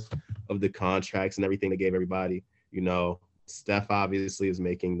because of the contracts and everything they gave everybody. Steph obviously is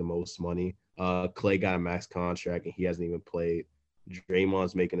making the most money. Clay got a max contract and he hasn't even played.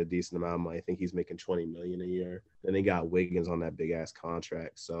 Draymond's making a decent amount of money. I think he's making $20 million a year. Then they got Wiggins on that big ass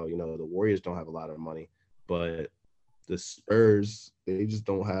contract. So, the Warriors don't have a lot of money, but the Spurs, they just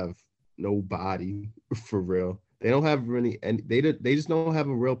don't have nobody for real. They don't have really, and they just don't have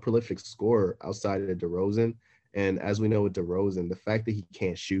a real prolific scorer outside of DeRozan. And as we know with DeRozan, the fact that he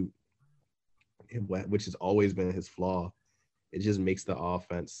can't shoot, which has always been his flaw, it just makes the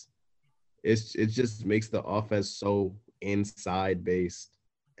offense. It just makes the offense so inside based,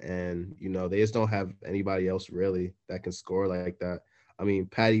 and they just don't have anybody else really that can score like that. I mean,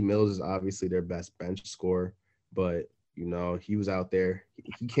 Patty Mills is obviously their best bench scorer, but he was out there.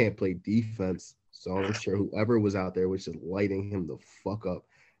 He can't play defense. So I'm sure whoever was out there was just lighting him the fuck up.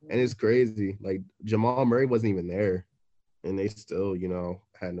 And it's crazy. Like Jamal Murray wasn't even there. And they still,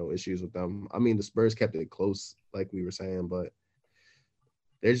 had no issues with them. I mean, the Spurs kept it close, like we were saying, but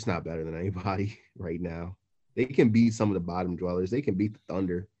they're just not better than anybody right now. They can beat some of the bottom dwellers. They can beat the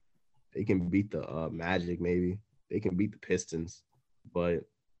Thunder. They can beat the Magic, maybe. They can beat the Pistons. But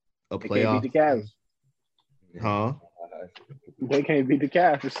a playoff. They can't beat the Cavs. Huh? They can't beat the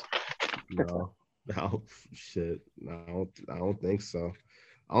Cavs. No, shit. No, I don't think so.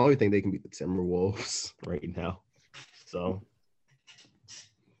 I don't even think they can beat the Timberwolves right now. So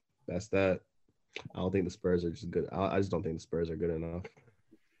that's that. I don't think the Spurs are just good. I just don't think the Spurs are good enough.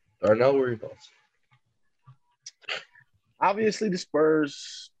 Darnell, what are your thoughts? Obviously, the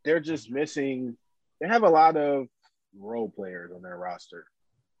Spurs, they're just missing. They have a lot of role players on their roster.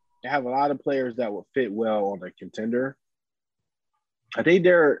 They have a lot of players that will fit well on a contender. I think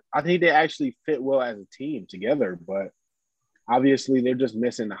they actually fit well as a team together, but obviously they're just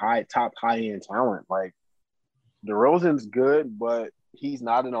missing the high-end talent. Like DeRozan's good, but he's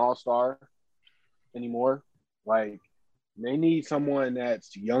not an all-star anymore. Like they need someone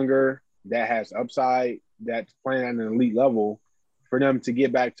that's younger, that has upside, that's playing at an elite level for them to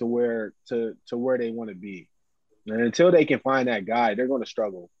get back to where they want to be. And until they can find that guy, they're going to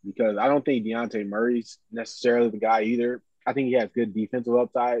struggle because I don't think Dejounte Murray's necessarily the guy either. I think he has good defensive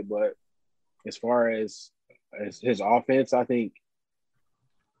upside, but as far as his offense, I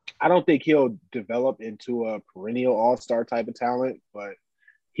don't think he'll develop into a perennial all-star type of talent, but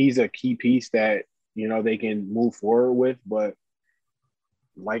he's a key piece that, they can move forward with. But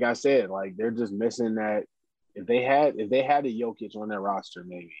like I said, like they're just missing that. If they had a Jokic on their roster,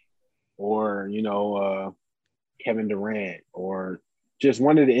 maybe, or, Kevin Durant, or just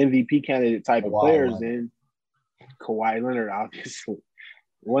one of the MVP candidate type of players, then Kawhi Leonard, obviously,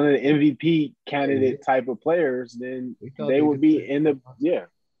 one of the MVP candidate type of players, then they would be in the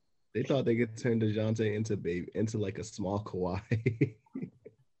They thought they could turn DeJounte into like a small Kawhi.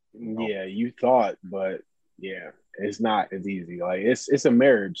 Yeah, you thought, but yeah, it's not as easy. Like it's a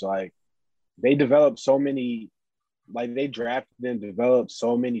marriage. Like they developed so many, like they drafted and developed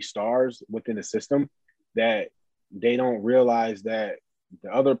so many stars within the system that they don't realize that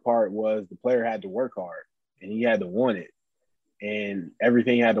the other part was the player had to work hard and he had to want it. and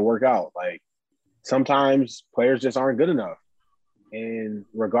everything had to work out. Like sometimes players just aren't good enough. And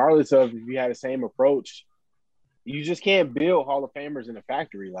regardless of if you had the same approach, you just can't build Hall of Famers in a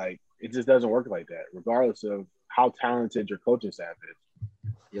factory. Like it just doesn't work like that, regardless of how talented your coaching staff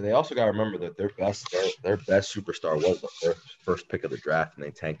is. Yeah, they also got to remember that their best superstar was the first pick of the draft, and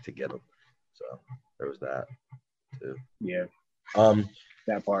they tanked to get him. So there was that too. Yeah,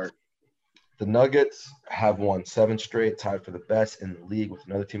 that part. The Nuggets have won 7 straight, tied for the best in the league with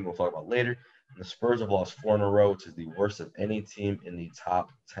another team we'll talk about later. And the Spurs have lost 4 in a row, which is the worst of any team in the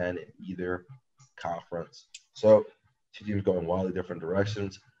top 10 in either conference. So 2 teams going wildly different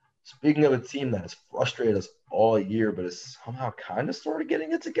directions. Speaking of a team that has frustrated us all year, but is somehow kind of sort of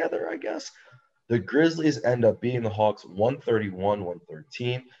getting it together, I guess, the Grizzlies end up beating the Hawks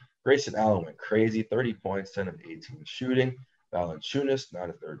 131-113. Grayson Allen went crazy, 30 points, 10 of 18 shooting. Valanciunas, 9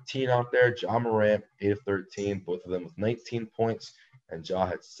 of 13 out there. Ja Morant, 8 of 13, both of them with 19 points. And Ja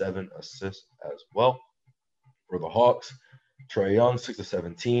had 7 assists as well. For the Hawks, Trae Young, 6 of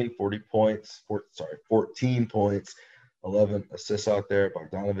 17, 14 points, 11 assists out there.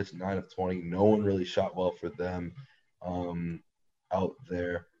 Bogdanovich, 9 of 20. No one really shot well for them out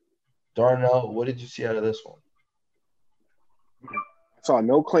there. Darnell, what did you see out of this one? I saw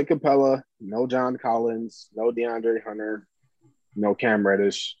no Clint Capella, no John Collins, no DeAndre Hunter, no Cam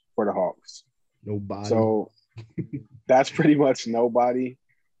Reddish for the Hawks. Nobody. So that's pretty much nobody.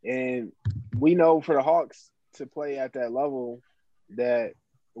 And we know for the Hawks to play at that level that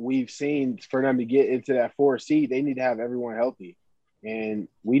we've seen, for them to get into that 4 seed, they need to have everyone healthy. And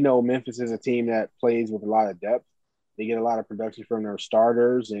we know Memphis is a team that plays with a lot of depth. They get a lot of production from their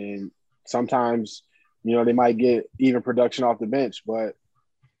starters, and sometimes, you know, they might get even production off the bench. But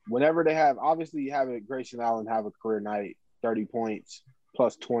whenever they have, obviously you have Grayson Allen have a career night, 30 points,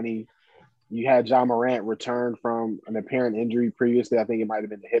 plus 20. You had Ja Morant return from an apparent injury previously. I think it might have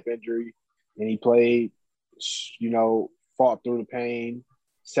been the hip injury. And he played, you know, fought through the pain,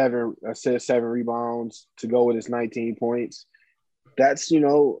 7 assists, 7 rebounds to go with his 19 points. That's, you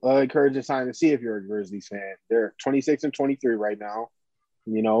know, an encouraging sign to see if you're a Grizzlies fan. They're 26-23 right now.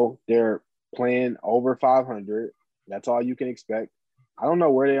 You know, they're playing over 500. That's all you can expect. I don't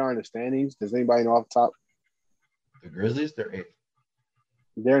know where they are in the standings. Does anybody know off the top? The Grizzlies, they're 8th.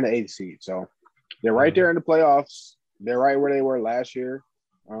 They're in the 8th seed. So they're right there in the playoffs. They're right where they were last year.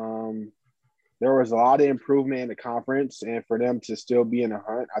 There was a lot of improvement in the conference, and for them to still be in the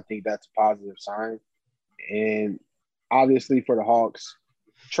hunt, I think that's a positive sign. And obviously for the Hawks,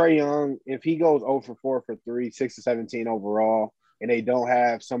 Trae Young, if he goes 0 for 4 for 3, 6 of 17 overall, and they don't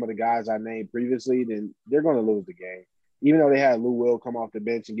have some of the guys I named previously, then they're going to lose the game. Even though they had Lou Will come off the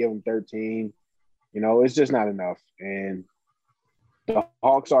bench and give them 13, you know, it's just not enough. And the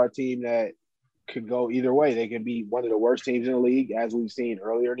Hawks are a team that could go either way. They can be one of the worst teams in the league, as we've seen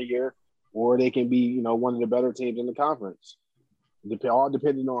earlier in the year, or they can be, you know, one of the better teams in the conference. All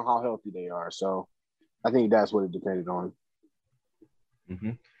depending on how healthy they are. So I think that's what it depended on.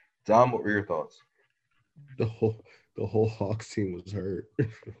 Mm-hmm. Dom, what were your thoughts? The whole Hawks team was hurt.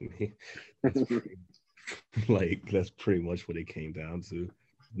 That's pretty much what it came down to.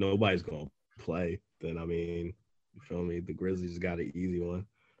 Nobody's gonna play. Then I mean, you feel me? The Grizzlies got an easy one.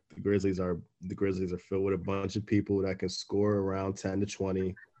 The Grizzlies are filled with a bunch of people that can score around 10 to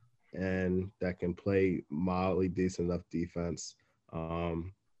 20 and that can play mildly decent enough defense.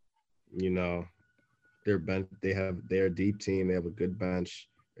 You know, they're a deep team. They have a good bench.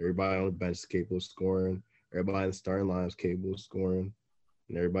 Everybody on the bench is capable of scoring. Everybody in the starting line is capable of scoring.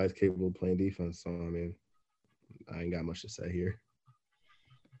 And everybody's capable of playing defense. So, I mean, I ain't got much to say here.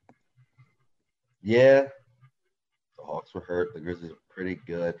 Yeah. The Hawks were hurt. The Grizzlies were pretty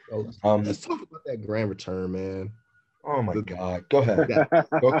good. Let's talk about that grand return, man. Oh, my God. Go ahead.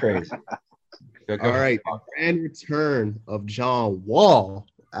 Go crazy. All right. The grand return of John Wall.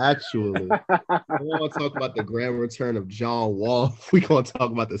 Actually, I want to talk about the grand return of John Wall. We're going to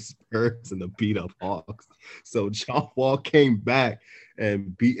talk about the Spurs and the beat-up Hawks. So John Wall came back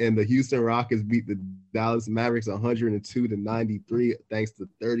and the Houston Rockets beat the Dallas Mavericks 102-93 thanks to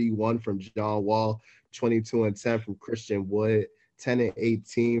 31 from John Wall, 22 and 10 from Christian Wood, 10 and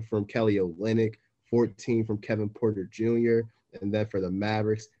 18 from Kelly Olynyk, 14 from Kevin Porter Jr. And then for the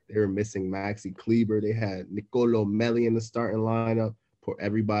Mavericks, they were missing Maxi Kleber. They had Nicolo Melli in the starting lineup.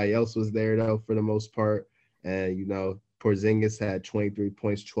 Everybody else was there, though, for the most part. And, you know, Porzingis had 23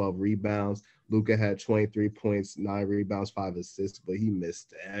 points, 12 rebounds. Luka had 23 points, 9 rebounds, 5 assists, but he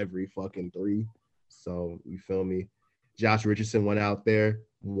missed every fucking 3. So, you feel me? Josh Richardson went out there,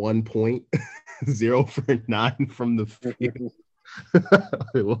 1 point, 0 for 9 from the field.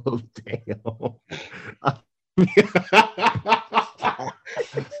 Well, damn.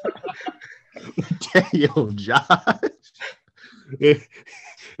 Yo, Josh. If,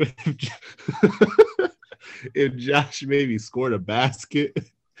 if Josh maybe scored a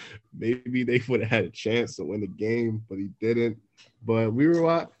basket, maybe they would have had a chance to win the game, but he didn't. But we were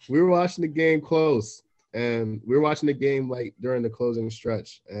watching the game close, and we were watching the game like during the closing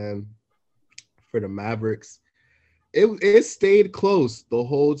stretch. And for the Mavericks, it stayed close the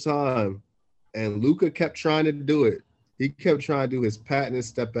whole time, and Luka kept trying to do it. He kept trying to do his patented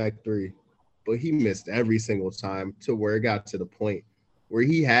step back three, but he missed every single time to where it got to the point where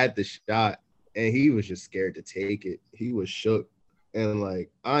he had the shot and he was just scared to take it. He was shook. And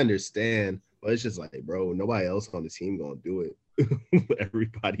like, I understand, but it's just like, bro, nobody else on the team gonna do it.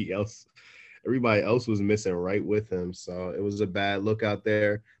 everybody else was missing right with him. So it was a bad look out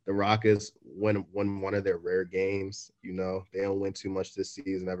there. The Rockets won one of their rare games. You know, they don't win too much this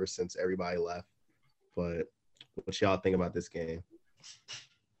season ever since everybody left. But what y'all think about this game?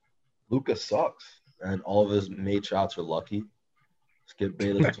 Luka sucks, and all of his made shots are lucky. Skip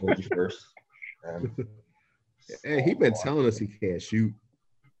Bayless told you first. And he been telling us he can't shoot.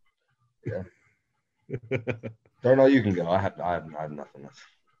 Yeah. Darnell, you can go. I have nothing else.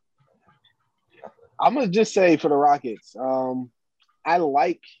 I'm gonna just say for the Rockets, I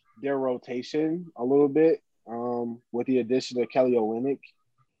like their rotation a little bit with the addition of Kelly Olynyk.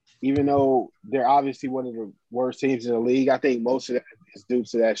 Even though they're obviously one of the worst teams in the league, I think most of that is due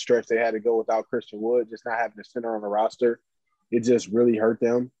to that stretch they had to go without Christian Wood, just not having a center on the roster. It just really hurt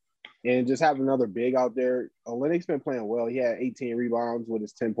them. And just having another big out there. Olynyk's been playing well. He had 18 rebounds with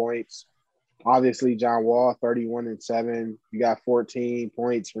his 10 points. Obviously, John Wall, 31 and 7. You got 14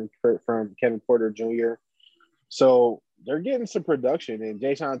 points from Kevin Porter Jr. So they're getting some production. And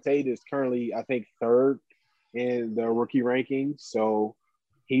Jason Tate is currently, I think, third in the rookie rankings. So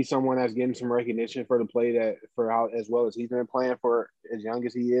he's someone that's getting some recognition for the play as well as he's been playing for as young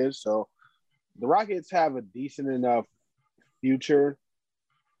as he is. So the Rockets have a decent enough future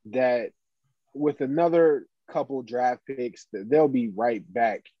that with another couple draft picks, they'll be right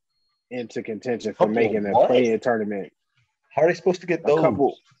back into contention for making a play-in tournament. How are they supposed to get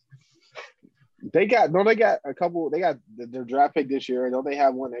those? They got a couple. They got their draft pick this year. Don't they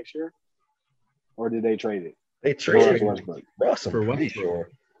have one next year? Or did they trade it? They traded Russ, for Westbrook. Sure.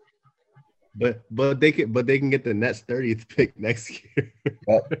 But they can get the Nets 30th pick next year.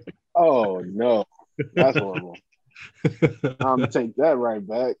 Oh no, that's horrible. I'm gonna take that right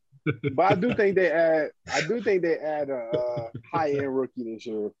back. But I do think they add a high end rookie this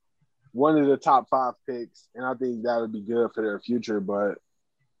year, one of the top 5 picks, and I think that would be good for their future. But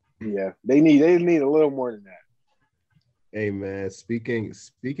yeah, they need a little more than that. Hey man, speaking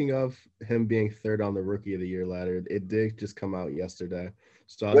of him being third on the Rookie of the Year ladder, it did just come out yesterday.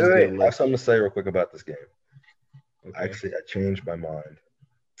 So I have something to say real quick about this game. Okay. Actually, I changed my mind.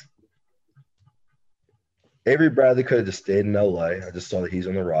 Avery Bradley could have just stayed in LA. I just saw that he's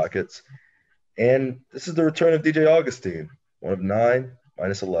on the Rockets. And this is the return of DJ Augustine. 1 of 9,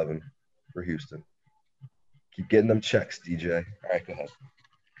 minus 11 for Houston. Keep getting them checks, DJ. All right, go ahead.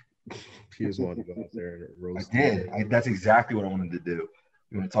 He just wanted to go out there and roast. I did. That's exactly what I wanted to do.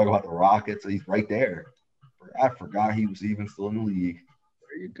 You want to talk about the Rockets? He's right there. I forgot he was even still in the league.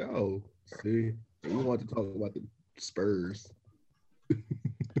 There you go. See, we want to talk about the Spurs.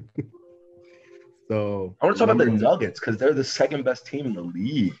 So I want to talk about the Nuggets because they're the second best team in the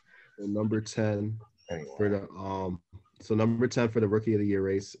league. So number 10 for the number 10 for the Rookie of the Year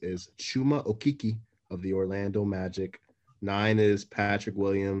race is Chuma Okeke of the Orlando Magic. 9 is Patrick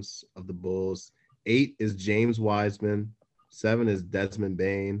Williams of the Bulls. 8 is James Wiseman. 7 is Desmond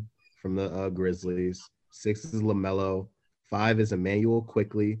Bane from the Grizzlies. 6 is LaMelo. 5 is Emmanuel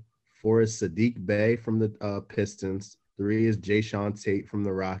Quickley. 4 is Sadiq Bey from the Pistons. 3 is Jayshawn Tate from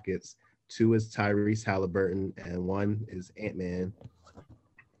the Rockets. 2 is Tyrese Halliburton. And 1 is Ant-Man.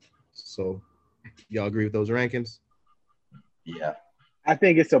 So, y'all agree with those rankings? Yeah. I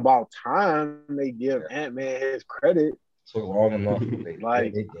think it's about time they give Ant-Man his credit. So long enough. They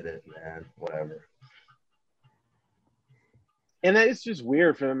did it, man. Whatever. And it's just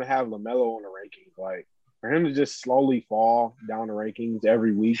weird for them to have LaMelo on the rankings. Like, for him to just slowly fall down the rankings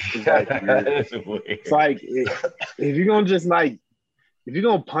every week is like weird. It's like if you're gonna just like if you're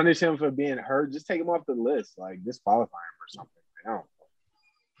gonna punish him for being hurt, just take him off the list. Like disqualify him or something. I don't know.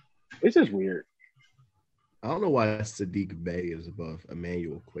 It's just weird. I don't know why Sadiq Bey is above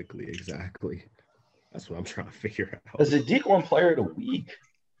Emmanuel Quickley exactly. That's what I'm trying to figure out. Sadiq won Player of the Week.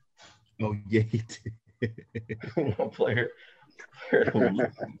 Oh yeah, he did. One player of the week.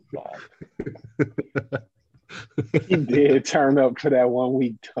 He did turn up for that 1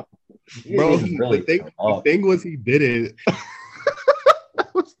 week though. He Bro, didn't even really the turn up. thing was he did it.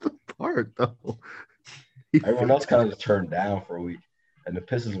 That was the part, though. Everyone else kind of just turned down for a week. And the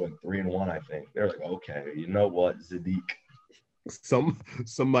Pistons went 3-1, I think. They're like, okay, you know what, Sadiq.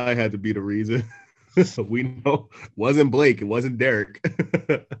 Somebody had to be the reason. We know it wasn't Blake, it wasn't Derek.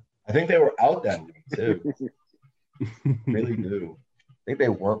 I think they were out that week too. Really do. I think they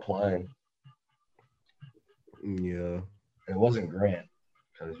weren't playing. Yeah. It wasn't Grant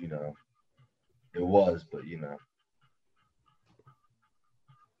because it was, but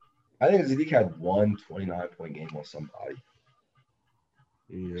I think Sadiq had one 29-point game on somebody.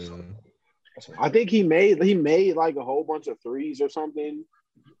 Yeah. I think he made like a whole bunch of threes or something.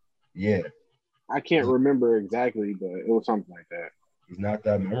 Yeah, I can't remember exactly, but it was something like that. he's not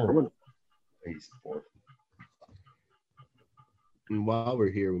that memorable. He's fourth. And while we're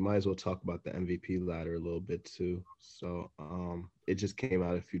here, we might as well talk about the MVP ladder a little bit too. So it just came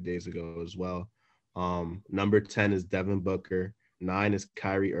out a few days ago as well. Number 10 is Devin Booker, 9 is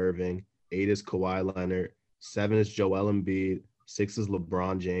Kyrie Irving, 8 is Kawhi Leonard, 7 is Joel Embiid, 6 is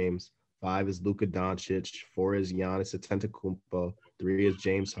LeBron James, 5 is Luka Doncic, 4 is Giannis Antetokounmpo, 3 is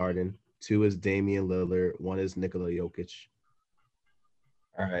James Harden, 2 is Damian Lillard, 1 is Nikola Jokic.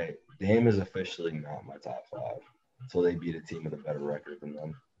 All right, Dame is officially not my top 5 until they beat a team with a better record than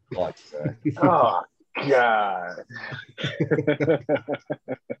them. That's all I can say. Oh God!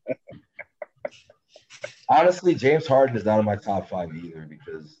 Honestly, James Harden is not in my top 5 either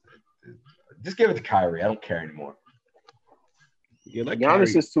because just give it to Kyrie. I don't care anymore. Yeah, like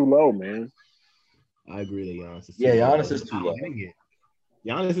Giannis is too low, man. I agree that Giannis is too Yeah, low. Giannis is too low.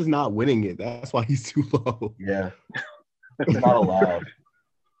 Giannis is not winning it. That's why he's too low. Yeah, it's not allowed.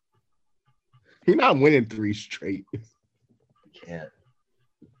 He's not winning 3 straight. You can't.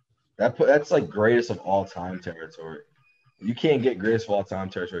 That's like greatest of all time territory. You can't get greatest of all time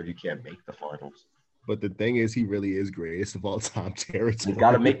territory if you can't make the finals. But the thing is, he really is greatest of all time territory. You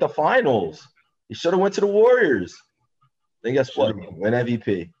got to make the finals. He should have went to the Warriors. Then guess what? Win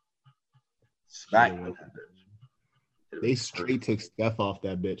MVP. Smack. They straight took Steph off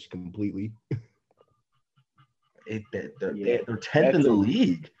that bitch completely. They're 10th in the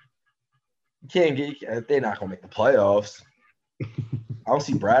league. You can't get. They're not gonna make the playoffs. I don't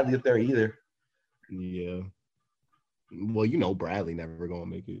see Bradley up there either. Yeah. Well, Bradley never gonna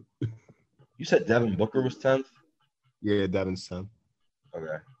make it. You said Devin Booker was 10th? Yeah, Devin's 10th.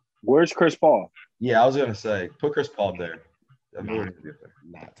 Okay. Where's Chris Paul? Yeah, I was gonna say put Chris Paul there.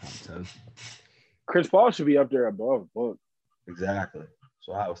 Not top 10. Chris Paul should be up there above Book. Exactly. That's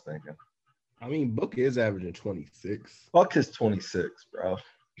what I was thinking. I mean, Book is averaging 26. Fuck his 26, bro.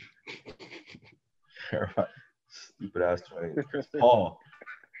 Stupid ass 20.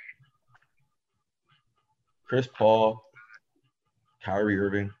 Chris Paul, Kyrie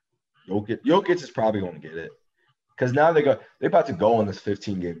Irving, Jokic. Jokic is probably going to get it because now they're about to go on this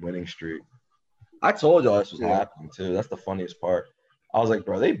 15-game winning streak. I told y'all this was happening too. That's the funniest part. I was like,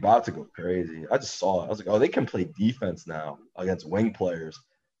 bro, they about to go crazy. I just saw it. I was like, oh, they can play defense now against wing players.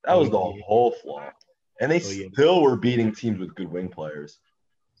 That was the whole flaw. And they still were beating teams with good wing players.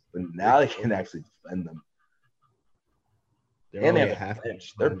 But now they can actually defend them. And they have a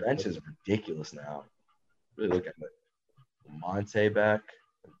bench. Their bench is ridiculous now. Really look at it. Monte back.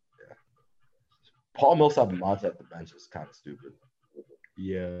 Yeah. Paul Millsap and Monte at the bench is kind of stupid.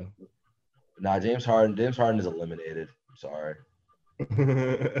 Yeah. Nah, James Harden is eliminated. I'm sorry.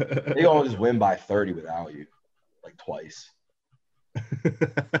 They gonna just win by 30 without you, like twice.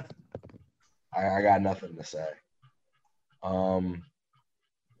 I got nothing to say.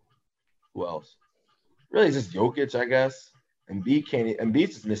 Who else? Really, just Jokic, I guess. Embiid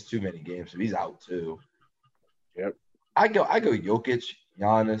just missed too many games, so he's out too. Yep. I go Jokic,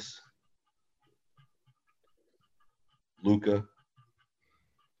 Giannis, Luka.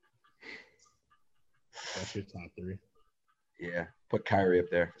 That's your top 3. Yeah, put Kyrie up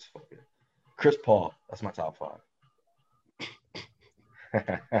there. Chris Paul. That's my top 5.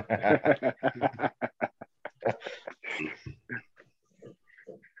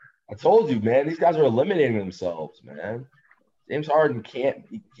 I told you, man. These guys are eliminating themselves, man. James Harden can't.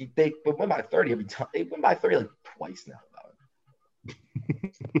 They win by 30 every time. They win by 30 like twice now.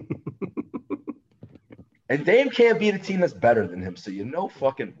 And Dame can't beat a team that's better than him. So you know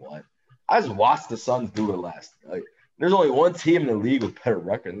fucking what? I just watched the Suns do it last night. There's only one team in the league with better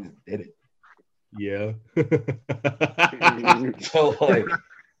record, and they just did it. Yeah. So like,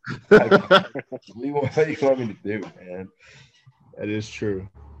 what do you want me to do, man? That is true.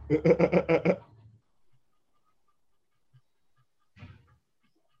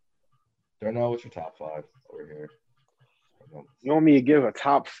 Don't know what's your top 5 over here. You want me to give a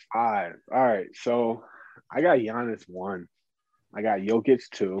top 5? All right, so I got Giannis 1. I got Jokic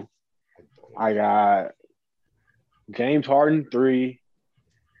 2. I got James Harden 3.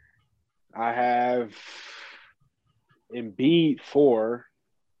 I have Embiid 4.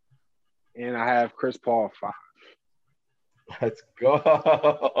 And I have Chris Paul 5. Let's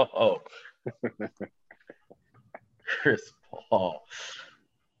go. Chris Paul.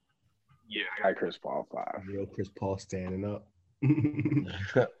 Yeah, I got Chris Paul 5. Real Chris Paul standing up.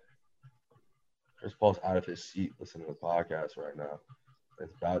 Chris Paul's out of his seat listening to the podcast right now.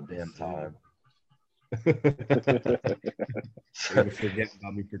 It's about damn time. They've been forgetting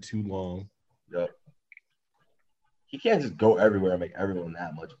about me for too long. Yep. He can't just go everywhere and make everyone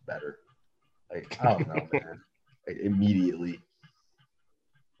that much better. Like, I don't know, man. Like, immediately.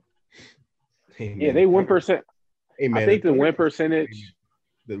 Hey, Yeah, they win percent. Hey, man, I think the win percentage.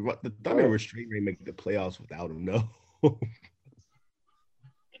 The Thunder were straight ready to make the playoffs without him. No. But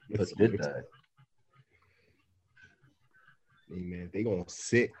did that. Hey, man, they gonna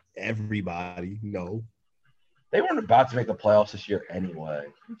sit everybody. No, They weren't about to make the playoffs this year anyway. What are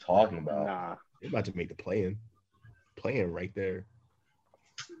you talking about? Nah. they're about to make the play-in right there.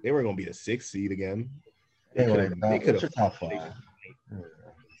 They were gonna be the 6th seed again. Anyway, They could what's your top 5?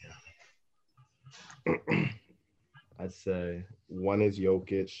 I'd say 1 is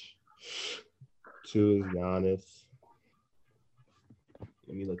Jokic, 2 is Giannis.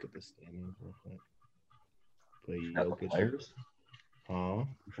 Let me look at the standings real quick. Play The Jokic. players? Huh?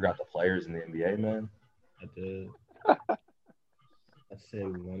 You forgot the players in the NBA, man. I did. I'd say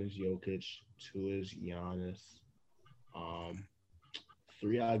 1 is Jokic, 2 is Giannis.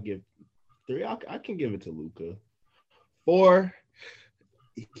 3 I can give it to Luka. 4,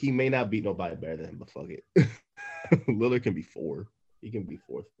 he may not beat nobody better than him, but fuck it. Lillard can be 4. He can be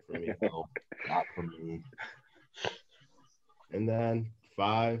 4th for me. No, not for me. And then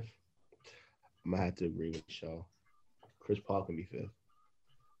 5, I'm gonna have to agree with y'all. Chris Paul can be 5th.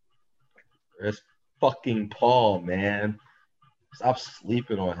 Chris fucking Paul, man. Stop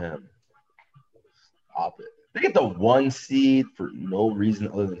sleeping on him. Stop it. They get the 1 seed for no reason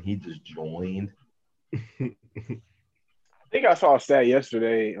other than he just joined. I think I saw a stat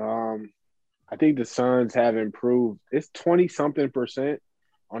yesterday. I think the Suns have improved. It's 20-something%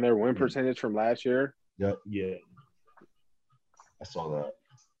 on their win percentage from last year. Yep, Yeah. I saw that.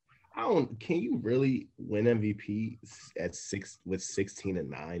 Can you really win MVP at 6 with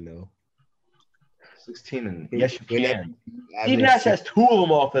 16-9 though? 16 and yes, you Win can. MVP, Steve Nash has 2 of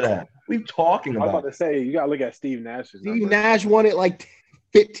them off of that. We're talking I was about. about to say, you got to look at Steve Nash's Steve numbers. Nash won it like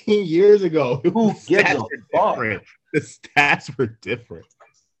 15 years ago. Who gives a fuck? The stats were different.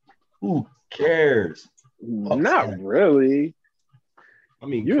 Who cares? Not really. I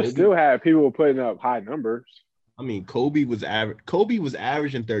mean, You Kobe, still have people putting up high numbers. I mean, Kobe was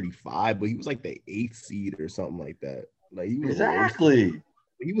averaging 35, but he was like the 8th seed or something like that. Like he was Exactly.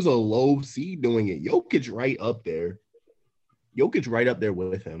 He was a low seed doing it. Jokic right up there. Jokic right up there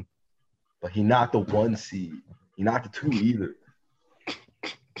with him. But he not the 1 seed. He not the 2 either.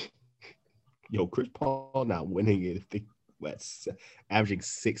 Yo, Chris Paul not winning it. That's averaging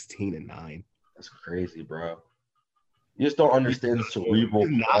 16-9. That's crazy, bro. You just don't understand the cerebral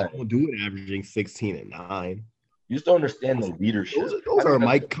He's not play. gonna do it averaging 16-9. You just don't understand the leadership. Those are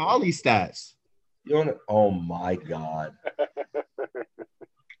Mike Conley stats. You don't. Oh my god.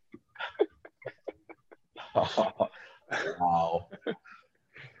 Wow.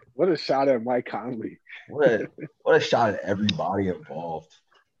 What a shot at Mike Conley. What a shot at everybody involved.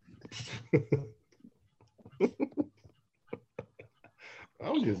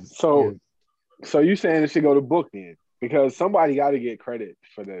 I'm just So you saying it should go to book then? Because somebody got to get credit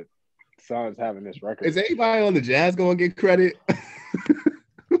for the Suns having this record. Is anybody on the Jazz gonna get credit?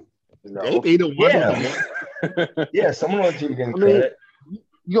 No. Ain't they the one? Yeah. Yeah, someone on the team getting I mean, credit.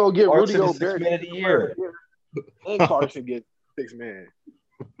 You gonna get Rudy Clarkson is Gobert 6 man of the year. and Clarkson get 6 man.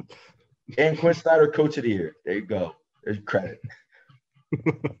 And Quinn Snyder, coach of the year. There you go. There's your credit.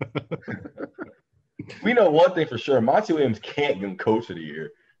 We know one thing for sure. Monty Williams can't get him coach of the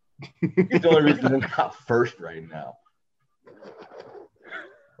year. He's the only reason they're not first right now.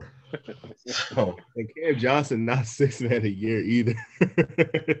 So, And Cam Johnson not 6 man a year either.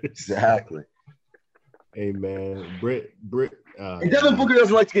 exactly. Hey man, Britt. And Devin Booker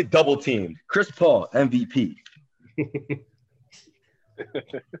doesn't like to get double teamed. Chris Paul, MVP.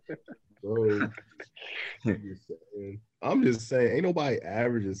 Bro, I'm just saying, ain't nobody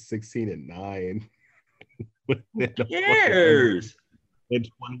averages 16-9. Who cares? In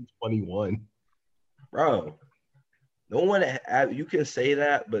 2021. Bro, no one, you can say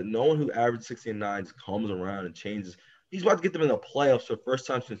that, but no one who averages 69 comes around and changes He's about to get them in the playoffs for the first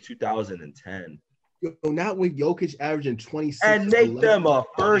time since 2010. Yo, not with Jokic averaging 26 And make 11. them a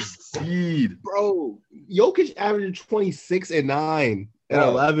first seed. Bro, Jokic averaging 26 and 9 and Bro.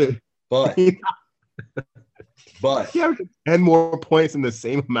 11. But He averaged 10 more points in the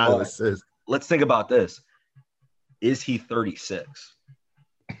same amount of assists. let's think about this. Is he 36?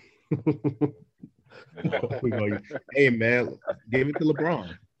 Hey, man, give it to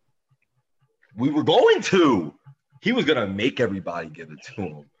LeBron. We were going to. He was going to make everybody give it to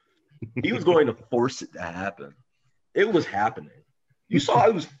him. He was going to force it to happen. It was happening. You saw I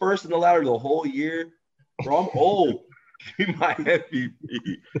was first in the ladder the whole year. Bro, I'm old. Give me my MVP.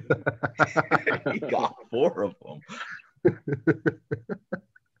 He got 4 of them.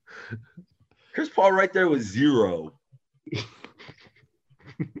 Chris Paul right there was 0.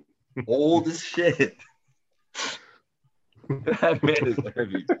 Old as shit. That man is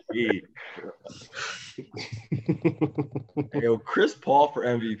MVP. Yo, Chris Paul for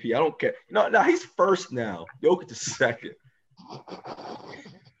MVP. I don't care. No, he's first now. Jokic is second.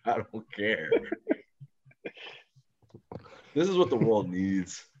 I don't care. This is what the world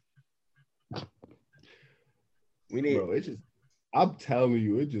needs. We need. Bro, I'm telling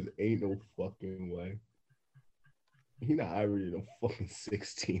you, it just ain't no fucking way. He not averaging no fucking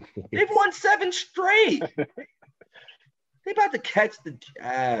 16 points. They've won 7 straight. They about to catch the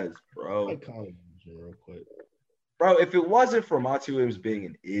Jazz, bro. I call him real quick. Bro, if it wasn't for Monty Williams being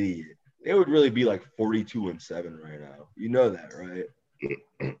an idiot, they would really be like 42-7 right now. You know that, right?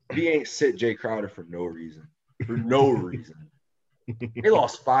 He ain't sit Jay Crowder for no reason. For no reason. They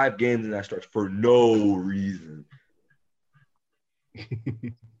lost 5 games in that stretch for no reason.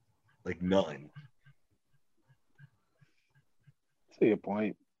 Like none. To your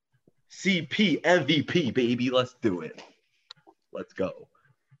point. CP MVP, baby. Let's do it. Let's go.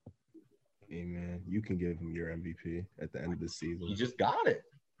 Hey, man, you can give him your MVP at the end of the season. He just got it.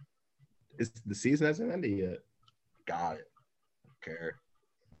 The season hasn't ended yet. Got it. Don't care.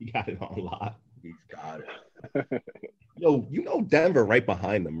 He got it on lock. He's got it. Yo, you know Denver right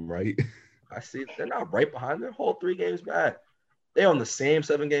behind them, right? I see. They're not right behind. They're whole 3 games back. They on the same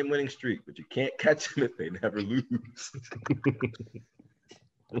 7-game winning streak, but you can't catch them if they never lose.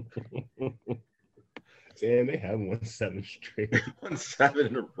 Damn, they have won 7 straight. Won 7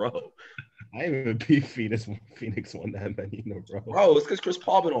 in a row. I ain't even beat Phoenix won that many in a row. Bro, it's because Chris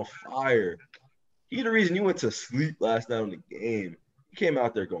Paul been on fire. He the reason you went to sleep last night on the game. You came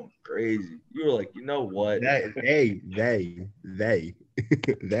out there going crazy. You were like, you know what? They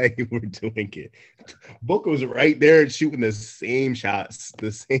were doing it. Booker was right there shooting the same shots,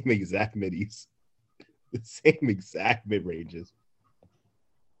 the same exact middies, the same exact mid ranges.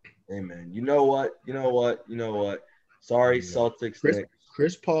 Hey man, you know what? Sorry, Celtics.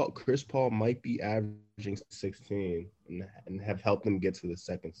 Chris Paul might be averaging 16 and have helped them get to the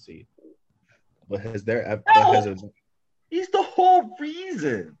 2nd seed. But he's the whole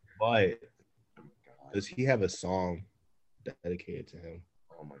reason. But does he have a song dedicated to him?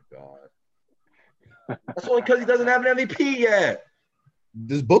 Oh my god. That's only because he doesn't have an MVP yet.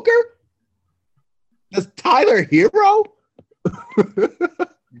 Does Booker? Does Tyler Hero?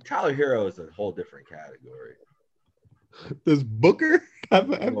 Tyler Hero is a whole different category. Does Booker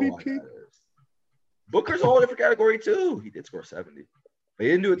have an MVP? Booker's a whole different category too. He did score 70. But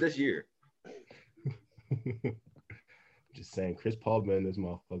he didn't do it this year. Just saying, Chris Paul been in this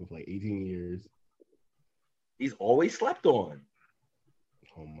motherfucker for like 18 years. He's always slept on.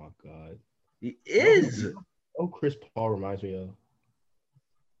 Oh my god. He is. Oh, Chris Paul reminds me of.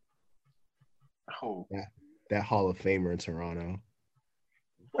 Oh, that Hall of Famer in Toronto.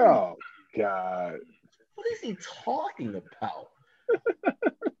 Oh God. What is he talking about?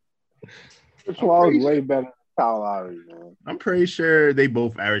 Chris Paul is way better than Kyle Lowry, man. I'm pretty sure they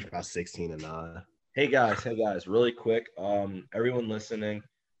both average about 16 and 9. Hey guys, really quick. Everyone listening,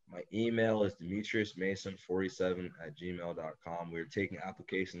 my email is demetriusmason47@gmail.com. We're taking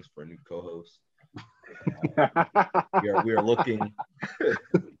applications for a new co-host. We are looking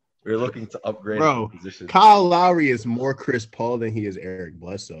we're looking to upgrade Bro, position. Kyle Lowry is more Chris Paul than he is Eric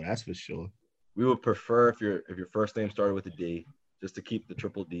Bledsoe, that's for sure. We would prefer if your first name started with a D, just to keep the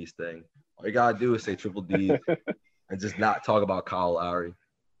triple D's thing. All you gotta do is say triple D and just not talk about Kyle Lowry,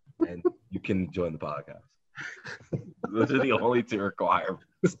 and you can join the podcast. Those are the only 2 requirements.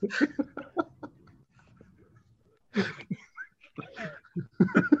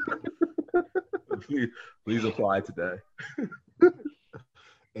 please apply today.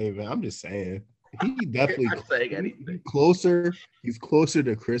 Hey man, I'm just saying. he definitely I'm not saying anything. closer. He's closer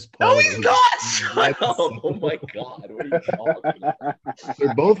to Chris No, Paul. he's not. Shut up. Oh my God. What are you talking about?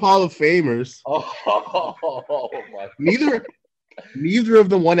 They're both Hall of Famers. Oh my. Neither of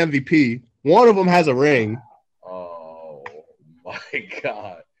them won MVP. One of them has a ring. Oh my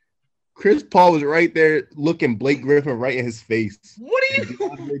God. Chris Paul was right there looking Blake Griffin right in his face. What are you?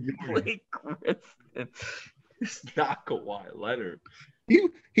 Blake Griffin. It's not Kawhi Leonard.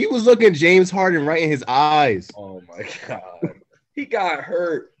 He was looking James Harden right in his eyes. Oh my God. He got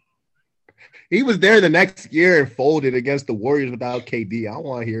hurt. He was there the next year and folded against the Warriors without KD. I don't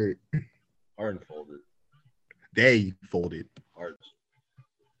want to hear it. Harden folded. They folded. Harden.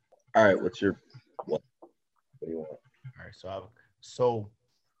 All right, what do you want? All right,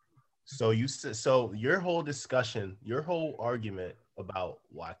 so your whole discussion, your whole argument about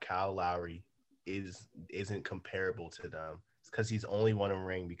why Kyle Lowry isn't comparable to them, it's because he's only won a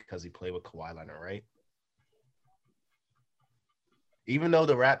ring because he played with Kawhi Leonard, right? Even though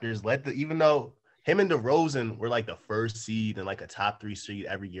the Raptors even though him and DeRozan were like the first seed and like a top 3 seed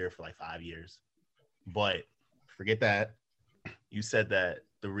every year for like 5 years, but forget that. You said that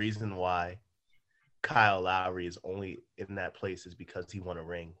the reason why Kyle Lowry is only in that place is because he won a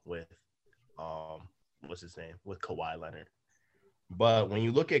ring with with Kawhi Leonard. But when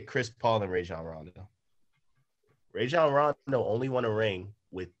you look at Chris Paul and Rajon Rondo only won a ring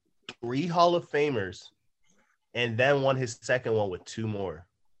with 3 Hall of Famers and then won his second one with 2 more,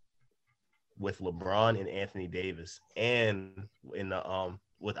 with LeBron and Anthony Davis, and in the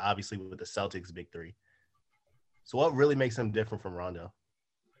with the Celtics big 3. So what really makes him different from Rondo?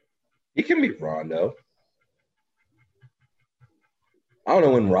 He can be Rondo. I don't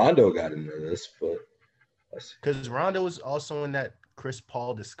know when Rondo got into this, but because Rondo was also in that Chris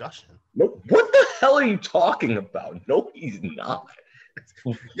Paul discussion. No, what the hell are you talking about? No, he's not.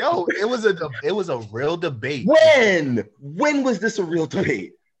 Yo, it was a real debate. When was this a real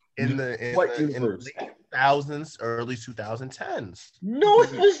debate? In the late 2000s, early 2010s. No,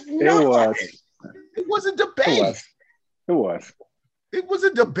 it was not. It was a debate. It was. It was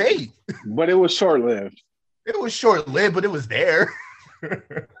a debate. But it was short-lived. It was short-lived, but it was there.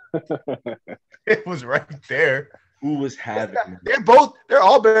 It was right there. Who was having? They're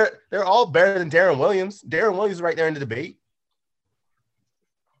all better than Darren Williams. Darren Williams is right there in the debate.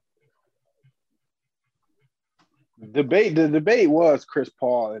 The debate was Chris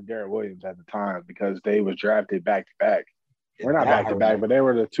Paul and Darren Williams at the time because they was drafted back to back. We're not back to back, but they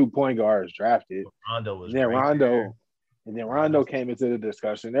were the 2 point guards drafted. Rondo was. And then Rondo came into the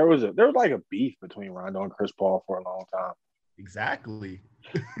discussion. There was like a beef between Rondo and Chris Paul for a long time. Exactly.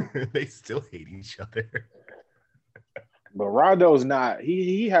 They still hate each other. But Rondo's not.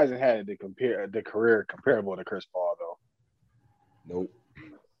 He hasn't had the career comparable to Chris Paul though. Nope.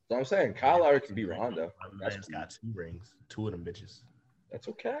 So I'm saying Kyle Lowry can be Rondo. Man's got 2 rings. 2 of them bitches. That's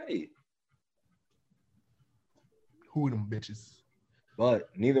okay. Who of them bitches? But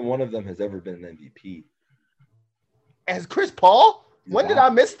neither one of them has ever been an MVP. As Chris Paul? When did I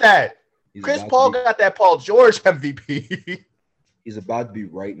miss that? Chris Paul got that Paul George MVP. He's about to be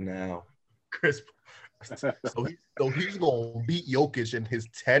right now. Chris. So he's going to beat Jokic in his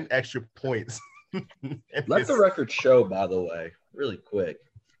 10 extra points. Let the record show, by the way, really quick,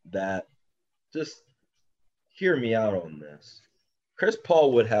 that just hear me out on this. Chris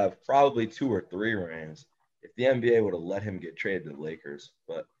Paul would have probably 2 or 3 rings if the NBA would have let him get traded to the Lakers,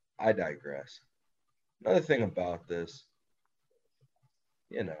 but I digress. Another thing about this,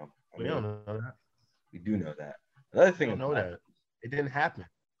 we don't know that. We do know that. Another thing about that. It didn't happen.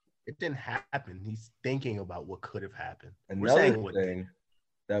 It didn't happen. He's thinking about what could have happened. Another thing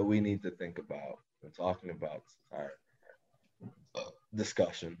that we need to think about when talking about our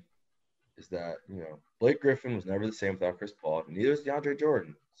discussion is that, Blake Griffin was never the same without Chris Paul, and neither was DeAndre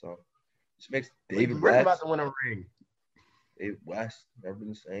Jordan. So this makes David West about to win a ring. David West never been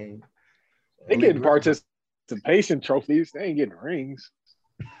the same. They getting participation trophies. They ain't getting rings.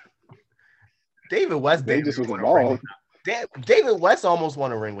 David West, they just was involved. David West almost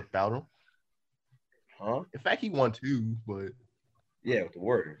won a ring without him. Huh? In fact, he won 2, but yeah, with the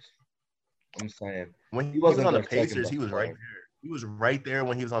Warriors. I'm saying when he was on the Pacers, he was right there. He was right there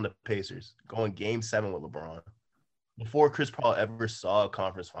when he was on the Pacers, going Game 7 with LeBron. Before Chris Paul ever saw a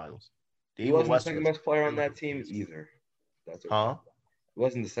conference finals. He wasn't the second best player on that team either. That's okay. Huh? He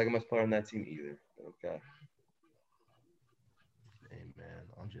wasn't the second best player on that team either. Okay. Hey, man,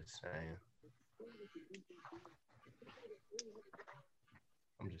 I'm just saying.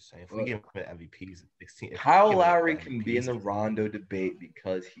 If we give him MVPs at 16. Kyle Lowry can be in the Rondo debate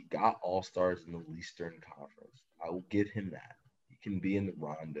because he got All-Stars in the Eastern Conference. I will give him that. He can be in the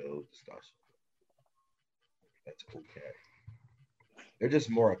Rondo discussion. That's okay. They're just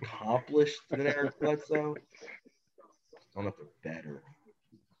more accomplished than Eric Bledsoe. I don't know if they're better.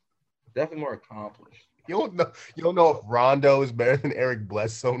 Definitely more accomplished. You don't know if Rondo is better than Eric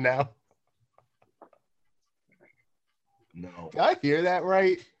Bledsoe now? No. Did I hear that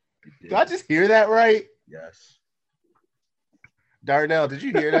right? Did I just hear that right? Yes. Darnell, did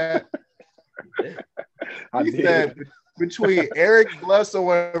you hear that? I He did. said between Eric Bledsoe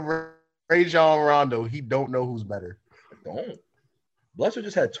and Rajon Rondo, he don't know who's better. Don't. Bledsoe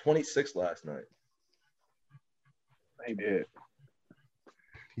just had 26 last night. He did.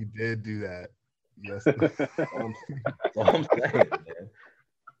 He did do that. Yes. That's all I'm saying, man.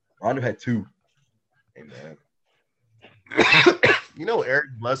 Rondo had 2. Hey, man. You know,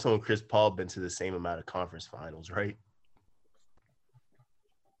 Eric Bledsoe and Chris Paul been to the same amount of conference finals, right?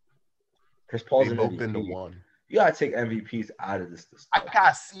 Chris Paul's They an both MVP. been to one. You gotta take MVPs out of this. I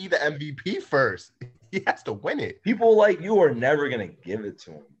gotta see the MVP first. He has to win it. People like you are never gonna give it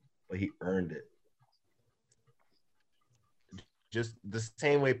to him, but he earned it. Just the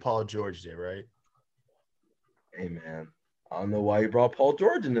same way Paul George did, right? Hey, man. I don't know why you brought Paul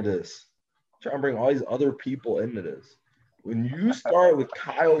George into this. Trying to bring all these other people into this. When you start with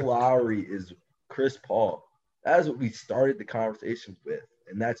Kyle Lowry is Chris Paul, that is what we started the conversation with,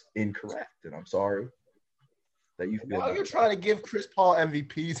 and that's incorrect. And I'm sorry that you feel. Now that you're way. trying to give Chris Paul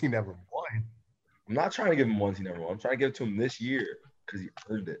MVPs he never won. I'm not trying to give him ones he never won. I'm trying to give it to him this year because he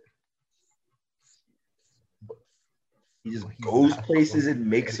earned it. He just goes places and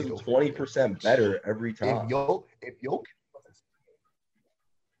makes him 20% better every time. If Jokic,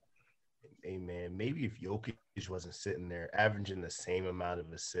 hey man, maybe if Jokic wasn't sitting there averaging the same amount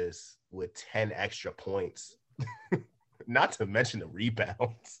of assists with 10 extra points, not to mention the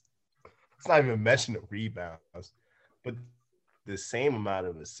rebounds. It's not even mention the rebounds, but the same amount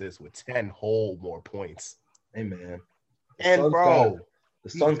of assists with 10 whole more points. Hey man, And bro, the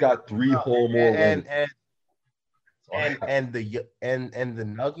Suns got 3 whole more wins. And the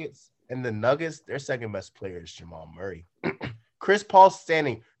Nuggets, their second best player is Jamal Murray. Chris Paul is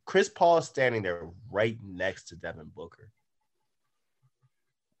standing there right next to Devin Booker.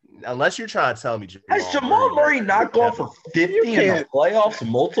 Unless you're trying to tell me Has Jamal Murray not gone for 50 in the playoffs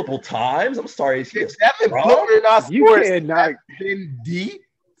multiple times? I'm sorry. Devin Booker not You scored cannot.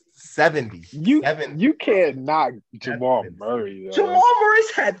 70. You can't knock Jamal Murray. Though. Jamal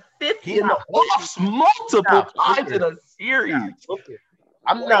Murray's had 50 in the playoffs multiple times in a series.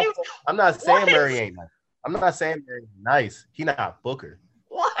 I'm not saying Murray ain't nice. I'm not saying Murray's nice. He not Booker.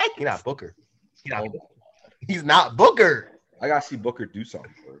 What? He not Booker. He's not Booker. I gotta see Booker do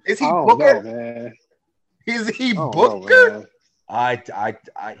something first. Is he I don't Booker? know, man. Is he I don't Booker? know, man. I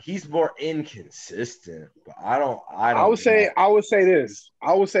he's more inconsistent, but I don't. I would say this.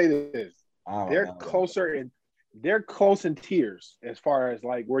 I don't They're know. closer in. They're close in tiers as far as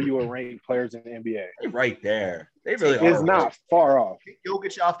like where you would rank players in the NBA. They're right there. They really are. It's not far off. Take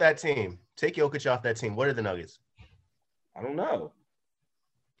Jokic off that team. What are the Nuggets? I don't know.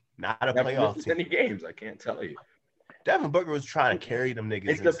 Not a Never playoff missed team. any games. I can't tell you. Devin Booker was trying to carry them niggas.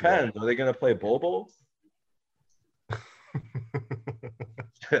 It depends. Are they gonna play Bobo?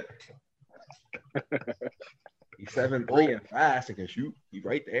 He's 7'3" and fast and can shoot. He's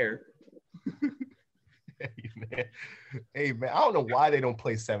right there. Hey man, I don't know why they don't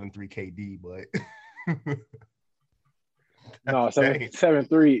play 7-3 KD, but No,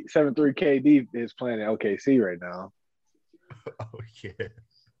 7-3 KD is playing at OKC right now. oh yeah.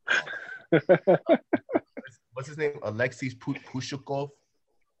 What's his name? Alexis Pushakov.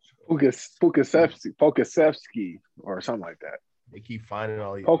 Pokasevsky or something like that. They keep finding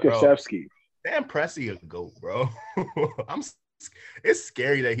all these. Pokasevsky. Damn, Pressy a goat, bro. It's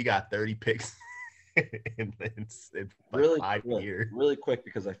scary that he got 30 picks in like Really 5 quick, years. really quick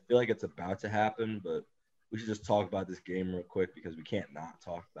because I feel like it's about to happen, but we should just talk about this game real quick because we can't not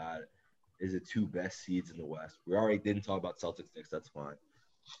talk about it. Is it 2 best seeds in the West? We already didn't talk about Celtics Knicks. That's fine.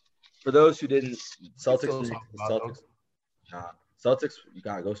 For those who didn't, Celtics, you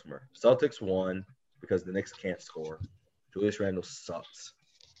gotta go somewhere. Celtics won because the Knicks can't score. Julius Randle sucks.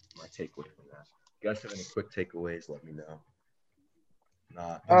 My takeaway from that. You guys have any quick takeaways? Let me know.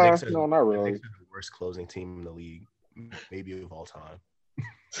 No, not really. The Knicks are the worst closing team in the league, maybe of all time.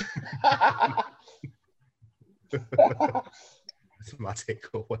 That's my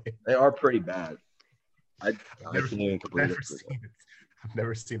takeaway. They are pretty bad. I can't even complete it. I've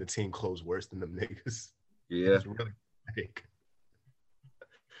never seen a team close worse than them niggas. Yeah. It's really pathetic.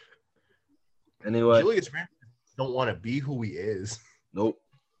 Anyway. Julius Randle don't want to be who he is. Nope.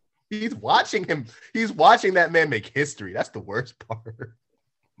 He's watching him. He's watching that man make history. That's the worst part.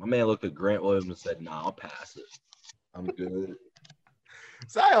 My man looked at Grant Williams and said, "Nah, I'll pass it. I'm good."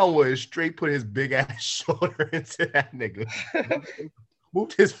 Zion would straight put his big ass shoulder into that nigga.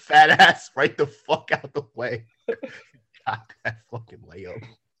 Moved his fat ass right the fuck out the way. Got that fucking layup.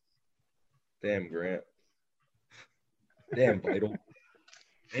 Damn, Grant. Damn, Vital.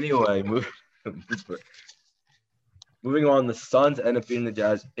 Anyway, moving on, the Suns end up beating the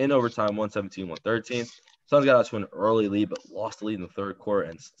Jazz in overtime, 117-113. Suns got out to an early lead, but lost the lead in the third quarter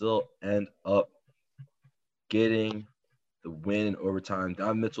and still end up getting the win in overtime.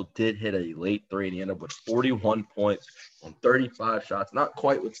 Donovan Mitchell did hit a late three, and he ended up with 41 points on 35 shots. Not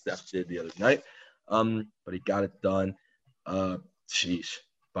quite what Steph did the other night, but he got it done. Sheesh.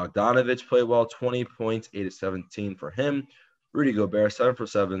 Bogdanovich played well, 20 points, 8 of 17 for him. Rudy Gobert, 7 for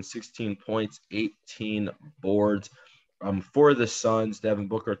 7, 16 points, 18 boards. For the Suns, Devin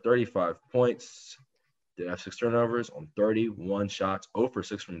Booker, 35 points. Did have 6 turnovers on 31 shots, 0 for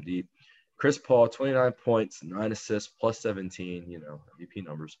 6 from deep. Chris Paul, 29 points, 9 assists, plus 17, MVP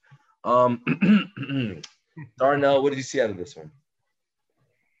numbers. Darnell, what did you see out of this one?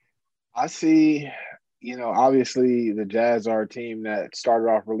 I see, obviously the Jazz are a team that started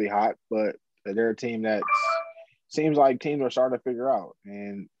off really hot, but they're a team that seems like teams are starting to figure out.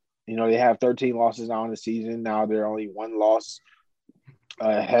 And, they have 13 losses now in the season. Now they're only 1 loss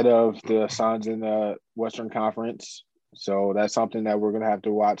ahead of the Suns in the Western Conference. So that's something that we're going to have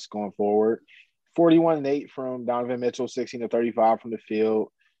to watch going forward. 41-8 from Donovan Mitchell, 16-35 from the field,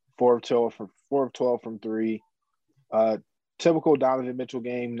 4 of 12 from 3. Typical Donovan Mitchell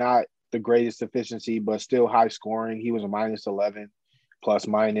game, not the greatest efficiency, but still high scoring. He was a -11, plus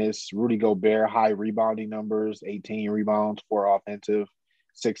minus. Rudy Gobert, high rebounding numbers, 18 rebounds, 4 offensive,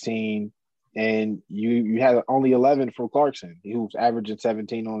 16. And you had only 11 from Clarkson. He was averaging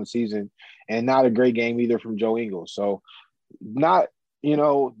 17 on the season, and not a great game either from Joe Ingles. So not,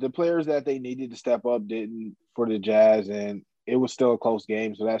 the players that they needed to step up didn't for the Jazz, and it was still a close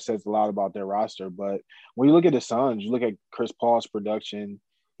game. So that says a lot about their roster. But when you look at the Suns, you look at Chris Paul's production.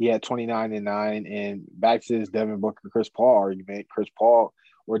 He had 29 and 9, and back to his Devin Booker, Chris Paul argument. Chris Paul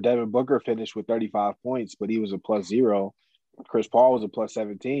or Devin Booker finished with 35 points, but he was a +0. Chris Paul was a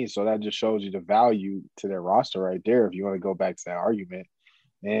 +17, so that just shows you the value to their roster right there if you want to go back to that argument.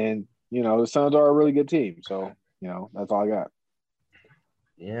 And, the Suns are a really good team. So, that's all I got.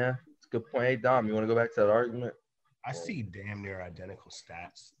 Yeah, it's a good point. Hey, Dom, you want to go back to that argument? I see damn near identical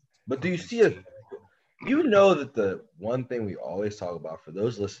stats. But do you see that the one thing we always talk about, for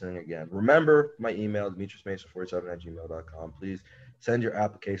those listening again, remember my email, DimitriusMason47@gmail.com. Please send your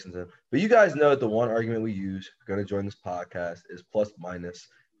applications in. But you guys know that the one argument we use, going to join this podcast, is plus minus.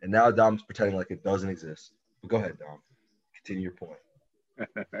 And now Dom's pretending like it doesn't exist. But go ahead, Dom. Continue your point.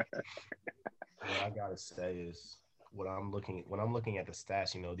 What I gotta say is when I'm looking at the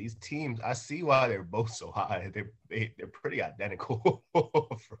stats, these teams, I see why they're both so high. They're pretty identical for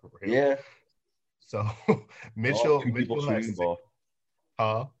real. Yeah. So Mitchell people shooting the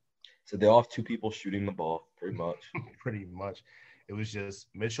ball. So they all have 2 people shooting the ball, pretty much. Pretty much. It was just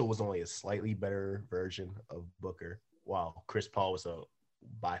Mitchell was only a slightly better version of Booker, while Chris Paul was a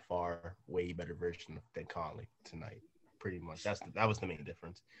by far way better version than Conley tonight. Pretty much. That was the main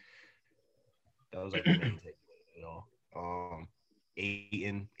difference. That was like the main takeaway.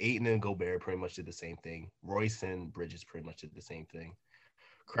 Ayton and Gobert pretty much did the same thing. Royce and Bridges pretty much did the same thing.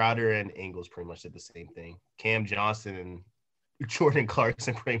 Crowder and Ingles pretty much did the same thing. Cam Johnson and Jordan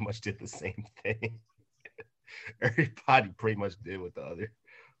Clarkson pretty much did the same thing. Everybody pretty much did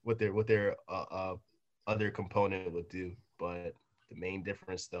what their other component would do. But the main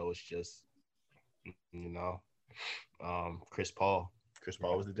difference though is just Chris Paul. Chris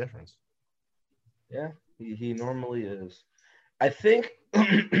Paul was the difference. Yeah, he normally is. I think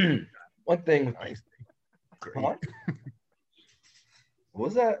one thing. Nice. Great. What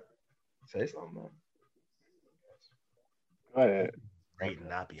was that? Say something, man. Go ahead. Great,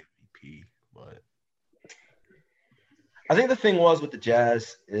 not be MVP, but I think the thing was with the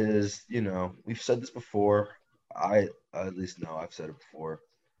Jazz is, we've said this before. I at least know I've said it before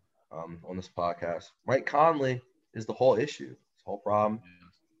on this podcast. Mike Conley is the whole issue, it's the whole problem.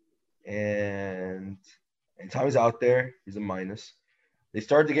 And anytime he's out there, he's a minus. They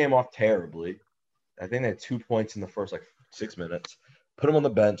started the game off terribly. I think they had 2 points in the first 6 minutes. Put him on the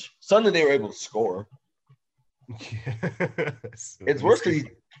bench. Suddenly they were able to score. It's worse because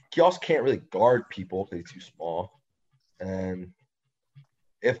he also can't really guard people because he's too small. And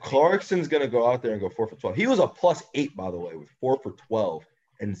if Clarkson's going to go out there and go 4 for 12, he was a +8, by the way, with 4 for 12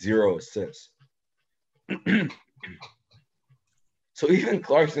 and 0 assists. So even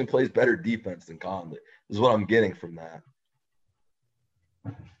Clarkson plays better defense than Conley, is what I'm getting from that.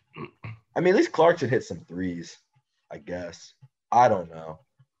 I mean, at least Clarkson hit some threes, I guess. I don't know.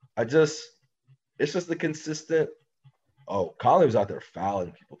 It's just the consistent. Oh, Conley was out there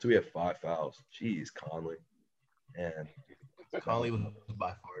fouling people too. We have 5 fouls. Jeez, Conley. And Conley was by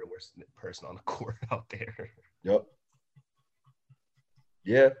far the worst person on the court out there. Yep.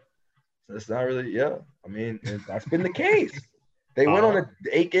 Yeah. So it's not really, yeah. I mean, that's been the case. They went on an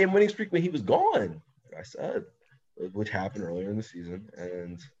 8-game winning streak when he was gone, like I said, which happened earlier in the season.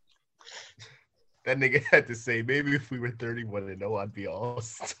 And that nigga had to say, maybe if we were 31-0, I'd be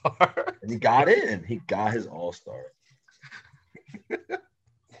all-star. And he got in. He got his all-star.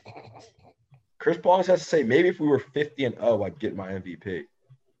 Chris Paul has to say, maybe if we were 50-0, I'd get my MVP.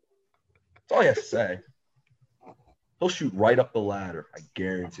 That's all he has to say. He'll shoot right up the ladder. I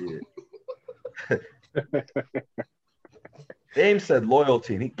guarantee it. Dame said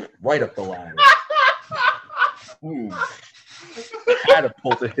loyalty, and he right up the ladder.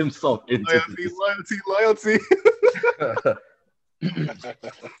 Catapulted himself into loyalty.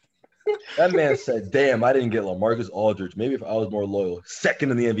 That man said, damn, I didn't get LaMarcus Aldridge. Maybe if I was more loyal.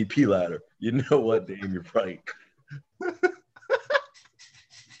 Second in the MVP ladder. You know what, Dame? You're right.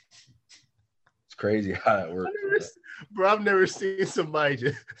 It's crazy how it works. Bro, I've never seen somebody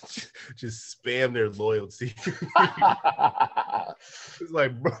just spam their loyalty. It's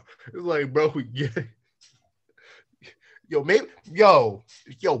like, bro, we get it.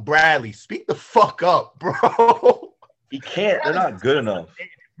 Yo, Bradley, speak the fuck up, bro. He can't. They're not good enough.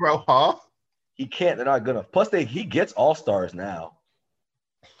 Bro, huh? He can't. They're not good enough. Plus, he gets all-stars now.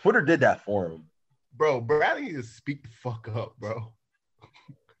 Twitter did that for him. Bro, Bradley needs to speak the fuck up, bro.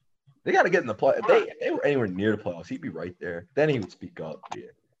 They got to get in the play. If they were anywhere near the playoffs, he'd be right there. Then he would speak up.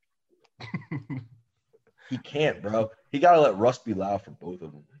 Yeah. He can't, bro. He got to let Russ be loud for both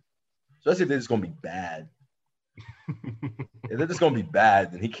of them. Especially if they're just going to be bad. If they're just going to be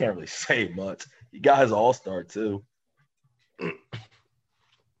bad, then he can't really say much. He got his all-star, too.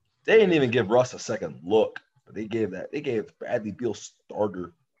 They didn't even give Russ a second look. But they gave Bradley Beal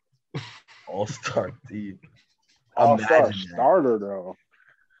starter all-star team. All-star starter, though.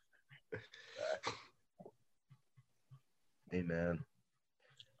 Hey, man.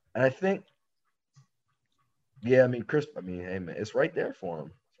 And I think, yeah, I mean, hey, man, it's right there for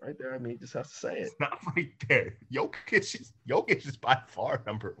him. It's right there. I mean, he just has to say it. It's not right there. Jokic is by far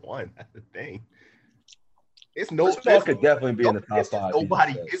number one. That's the thing. It's no. Chris Paul could definitely be in the top 5.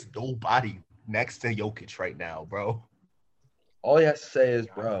 It's nobody next to Jokic right now, bro. All he has to say is,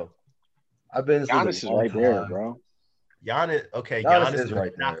 bro, I've been. Giannis is right there, bro. Giannis is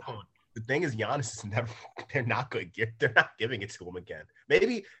right there. The thing is, Giannis is never. They're not good. They're not giving it to him again.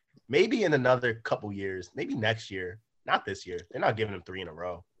 Maybe in another couple years. Maybe next year. Not this year. They're not giving him 3 in a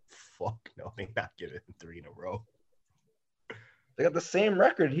row. Fuck no, they're not giving him 3 in a row. They got the same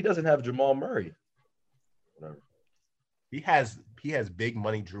record. He doesn't have Jamal Murray. Whatever. He has big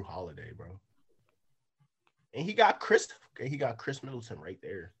money Drew Holiday, bro. And he got Chris Middleton right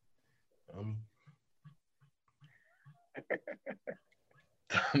there.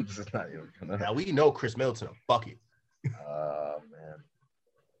 I'm just not even gonna. Now we know Chris Middleton a bucket. Oh man.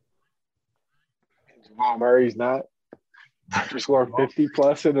 Jamal Murray's not. After scoring 50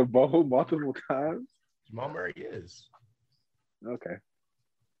 plus in a bowl multiple times. Jamal Murray is. Okay.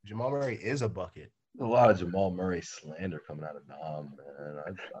 Jamal Murray is a bucket. A lot of Jamal Murray slander coming out of Dom,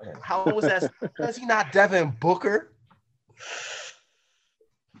 man. How was that? Because he not Devin Booker?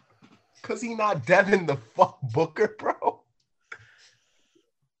 Because he not Devin the fuck Booker, bro?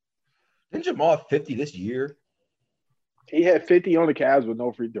 Didn't Jamal have 50 this year? He had 50 on the Cavs with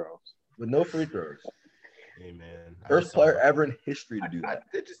no free throws. With no free throws. Hey, man. First player ever in history to do that. I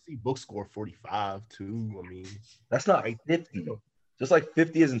did just see Book score 45, too. I mean. That's not 50. Just like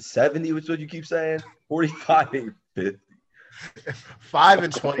 50 isn't 70, which is what you keep saying. 45 ain't 50. 5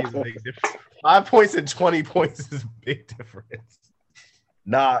 and 20 is a big difference. 5 points and 20 points is a big difference.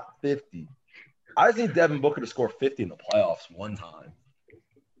 Not 50. I just need Devin Booker to score 50 in the playoffs one time.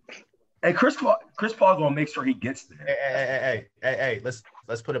 Hey, Chris Paul gonna make sure he gets there. Hey, let's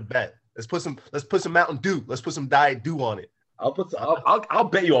put a bet. Let's put some Mountain Dew. Let's put some Diet Dew on it. I'll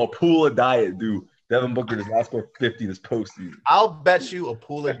bet you a pool of Diet Dew. Devin Booker does not score 50 this postseason. I'll bet you a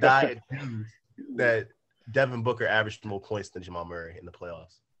pool of Diet Dew that Devin Booker averaged more points than Jamal Murray in the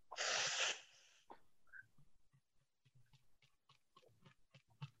playoffs.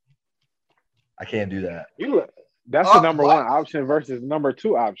 I can't do that. That's the number one option versus number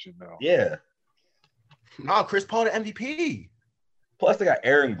 2 option, though. Yeah. No, Chris Paul the MVP. Plus, they got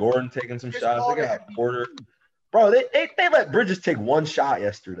Aaron Gordon taking some shots. They got Porter. Bro, they let Bridges take one shot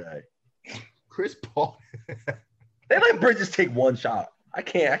yesterday. Chris Paul. They let Bridges take one shot. I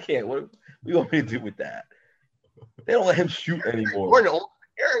can't. What you want me to do with that? They don't let him shoot anymore.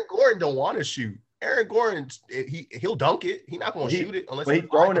 Aaron Gordon don't want to shoot. Aaron Gordon, he'll dunk it. He's not going to shoot it unless he's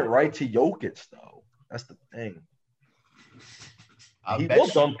throwing it right to Jokic, though. That's the thing. He will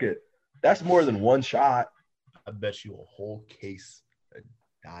dunk it. That's more than one shot. I bet you a whole case of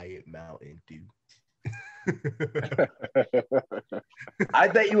Diet Mountain Dew. I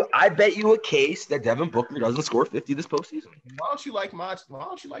bet you a case that Devin Booker doesn't score 50 this postseason. Why don't you like my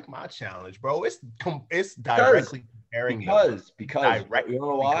challenge, bro? It's directly comparing because you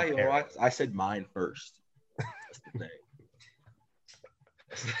know why? You know why? I said mine first. That's the thing.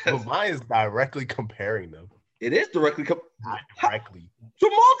 But mine is directly comparing them. It is directly directly.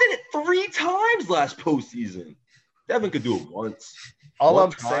 Jamal did it 3 times last postseason. Devin could do it once. All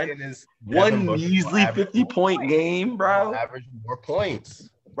I'm saying is one measly 50-point game, bro. Average more points.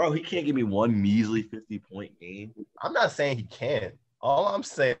 Bro, he can't give me one measly 50-point game. I'm not saying he can't. All I'm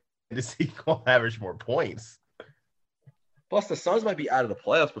saying is he gonna average more points. Plus, the Suns might be out of the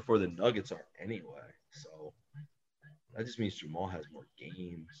playoffs before the Nuggets are anyway. So that just means Jamal has more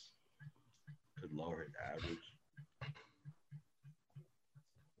games. Could lower his average.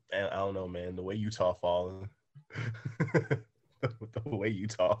 And I don't know, man. The way Utah falling. The way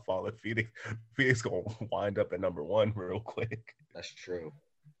Utah falling, Phoenix gonna wind up at number 1 real quick. That's true.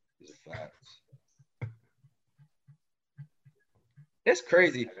 These are facts. It's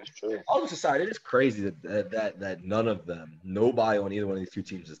crazy. That's true. All this aside, it is crazy that none of them, nobody on either one of these two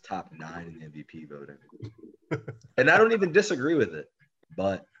teams is top 9 in the MVP voting. And I don't even disagree with it.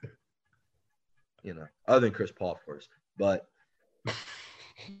 But, you know, other than Chris Paul, of course. But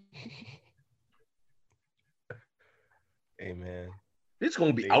hey, man. It's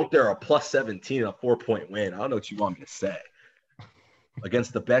going to be out there a plus 17 and a 4-point win. I don't know what you want me to say.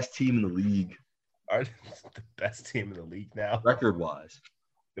 Against the best team in the league. Are the best team in the league now? Record-wise.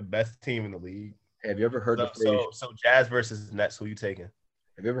 The best team in the league. Have you ever heard the phrase? So Jazz versus Nets, who you taking?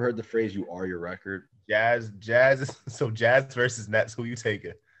 Have you ever heard the phrase, you are your record? Jazz versus Nets, who you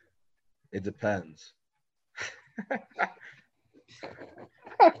taking? It depends.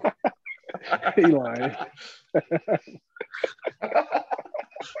 He lying.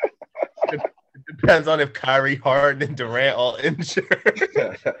 It depends on if Kyrie, Harden, and Durant all injured.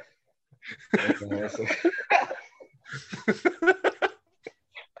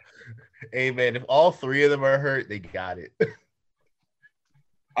 Hey, man, if all 3 of them are hurt, they got it.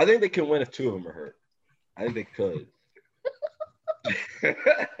 I think they can win if 2 of them are hurt. I think they could.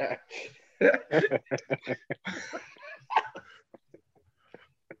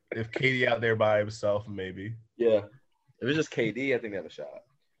 If KD out there by himself, maybe. Yeah. If it's just KD, I think they have a shot.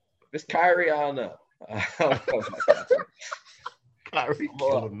 If it's Kyrie, I don't know. Kyrie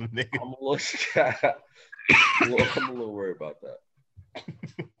killing the nigga. I'm a little worried about that.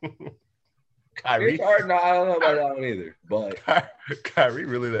 Kyrie. No, I don't know about that one either. But Kyrie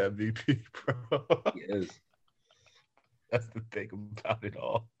really the MVP, bro. He is. That's the thing about it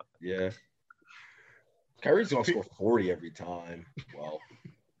all. Yeah. Kyrie's gonna score 40 every time. Well,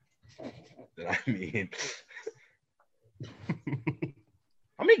 I mean,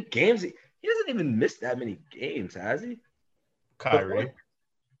 how many games? He hasn't even missed that many games, has he? Kyrie.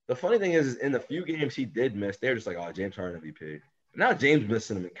 The funny thing is, in the few games he did miss, they're just like, oh, James Harden MVP. Now James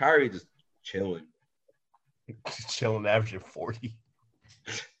missing him, and Kyrie just chilling. Chilling, averaging 40.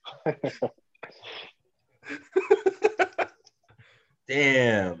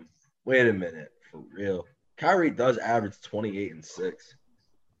 Damn. Wait a minute. For real. Kyrie does average 28 and 6.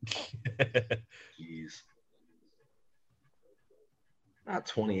 Jeez. Not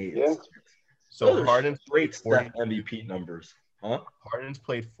 28 and 6. So Harden's great Steph MVP numbers. Huh? Harden's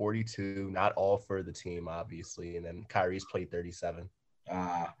played 42, not all for the team, obviously, and then Kyrie's played 37.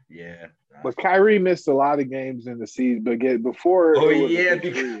 Yeah. But Kyrie missed a lot of games in the season, but before. Oh yeah,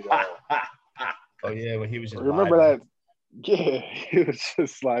 because when he was just. Remember that? Yeah, he was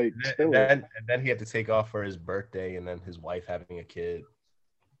just like. And then he had to take off for his birthday, and then his wife having a kid.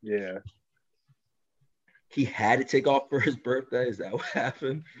 Yeah. He had to take off for his birthday. Is that what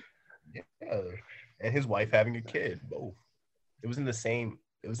happened? Yeah, and his wife having a kid. Both. It was in the same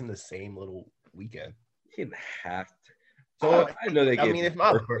little weekend. He didn't have to. So I know they. I mean, if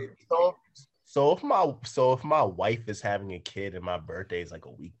my wife is having a kid and my birthday is like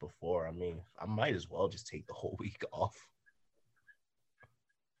a week before, I mean, I might as well just take the whole week off.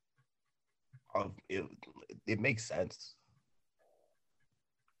 It makes sense.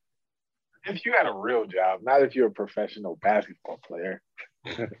 If you had a real job, not if you're a professional basketball player.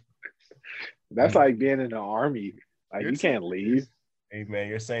 That's like being in the army. Like, you can't leave. Hey, man,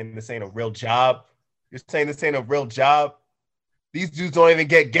 you're saying this ain't a real job? You're saying this ain't a real job? These dudes don't even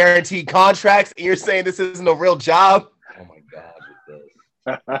get guaranteed contracts, and you're saying this isn't a real job? Oh my God, with this.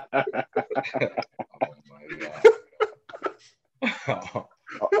 Oh my God.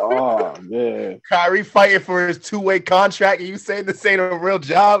 Oh man. Kyrie fighting for his two-way contract, and you saying this ain't a real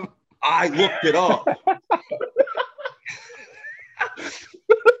job? I looked it up.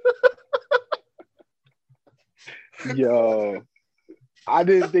 Yo, I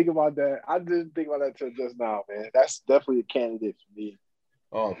didn't think about that. I didn't think about that till just now, man. That's definitely a candidate for me.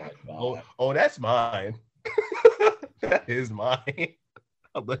 Oh my God. Oh, that's mine. That is mine.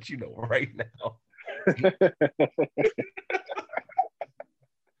 I'll let you know right now.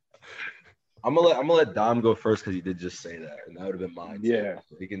 I'm gonna let Dom go first because he did just say that, and that would have been mine. Yeah.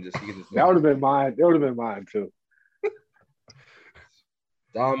 So he can just. That would have been mine. That would have been mine too.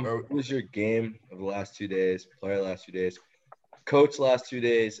 Dom, who was your game of the last 2 days? Player last 2 days, coach last 2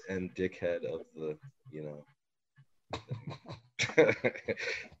 days, and dickhead of the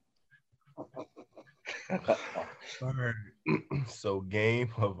So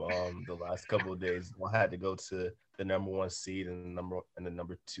game of the last couple of days, I had to go to the number 1 seed and the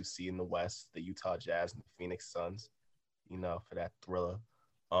number 2 seed in the West, the Utah Jazz and the Phoenix Suns. For that thriller.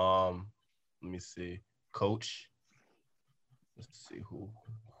 Let me see, coach. Let's see who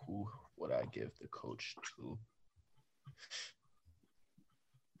would I give the coach to?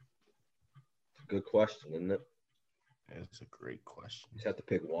 Good question, isn't it? It's a great question. You just have to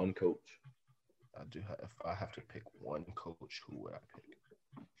pick one coach. If I have to pick one coach, who would I pick?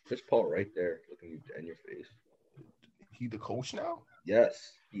 Chris Paul right there, looking you in your face. He the coach now?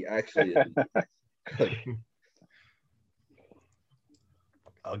 Yes, he actually is.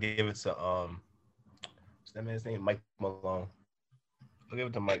 I'll give it to what's that man's name? Mike Malone. I'll give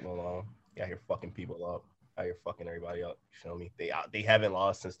it to Mike Malone. Out here fucking people up. Out here fucking everybody up. You feel me? They haven't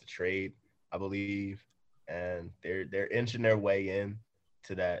lost since the trade, I believe, and they're inching their way in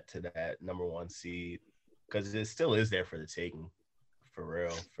to that number 1 seed because it still is there for the taking, for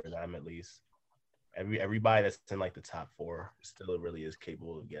real, for them at least. Everybody that's in like the top 4 still really is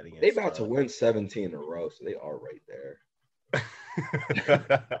capable of getting it. They about to win 17 in a row, so they are right there.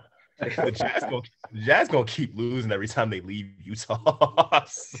 The Jazz gonna keep losing every time they leave Utah.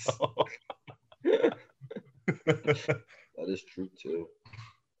 So. That is true too.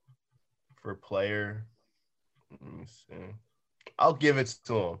 For player, let me see. I'll give it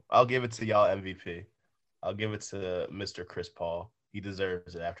to him. I'll give it to y'all MVP. I'll give it to Mr. Chris Paul. He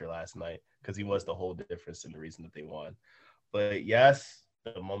deserves it after last night because he was the whole difference in the reason that they won. But yes,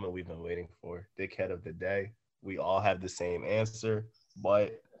 the moment we've been waiting for, dickhead of the day. We all have the same answer,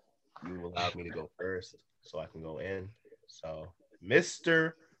 but you allowed me to go first so I can go in. So,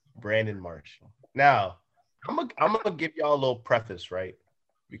 Mr. Brandon Marshall. Now, I'm gonna give y'all a little preface, right?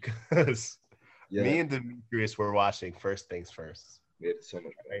 Because me and Demetrius were watching First Things First. We had so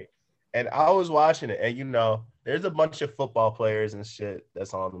much right? And I was watching it, and there's a bunch of football players and shit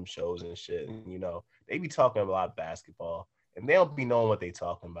that's on them shows and shit, and they be talking about basketball, and they don't be knowing what they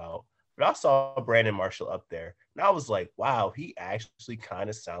talking about. But I saw Brandon Marshall up there, and I was like, wow, he actually kind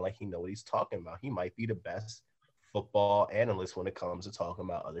of sounds like he knows what he's talking about. He might be the best football analyst when it comes to talking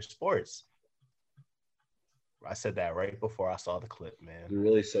about other sports. I said that right before I saw the clip, man. You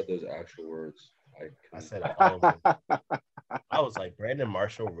really said those actual words. I said all of them. I was like, Brandon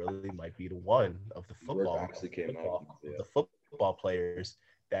Marshall really might be the one of the football players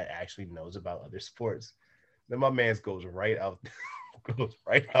that actually knows about other sports. Then my man goes right out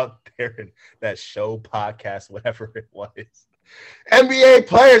there in that show, podcast, whatever it was. NBA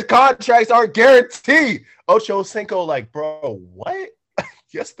players' contracts are guaranteed. Ocho Cinco, like, bro, what?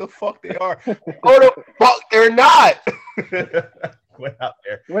 Yes, the fuck they are. Oh, the fuck they're not. Went out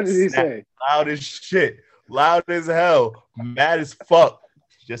there. What did he say? Loud as shit. Loud as hell. Mad as fuck.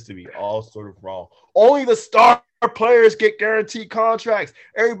 Just to be all sort of wrong. Only the star players get guaranteed contracts.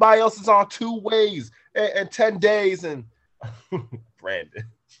 Everybody else is on 2 ways and 10 days. And Brandon.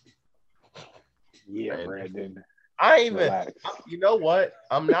 Yeah, Brandon. You know what?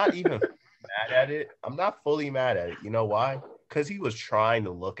 I'm not even mad at it. I'm not fully mad at it. You know why? Because he was trying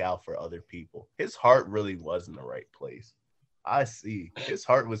to look out for other people. His heart really was in the right place. I see. His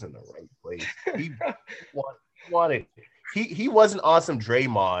heart was in the right place. He wanted. He wasn't on some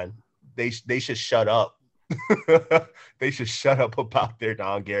Draymond. They should shut up. They should shut up about their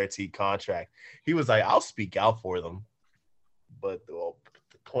non-guaranteed contract. He was like, I'll speak out for them. But the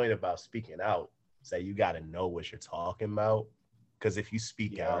point about speaking out is that you got to know what you're talking about. Because if you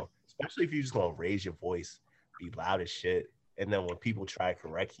speak out, especially if you're just going to raise your voice, be loud as shit, and then when people try to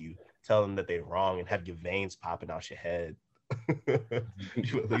correct you, tell them that they're wrong and have your veins popping out your head,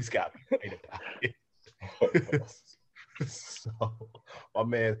 you at least got to be right about it. So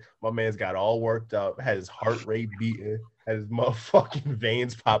my man's got all worked up, had his heart rate beating, had his motherfucking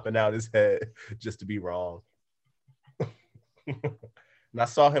veins popping out his head just to be wrong. And I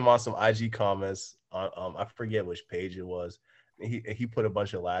saw him on some IG comments on I forget which page it was. He put a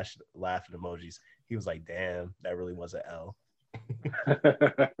bunch of laughing emojis. He was like, "Damn, that really was an L."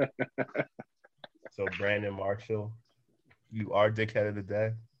 So Brandon Marshall, you are dickhead of the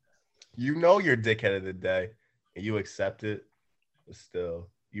day. You know you're dickhead of the day, and you accept it. But still,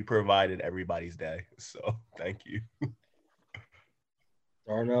 you provided everybody's day. So thank you.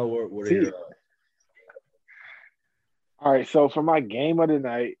 Darnell, what are See, your all right, so for my game of the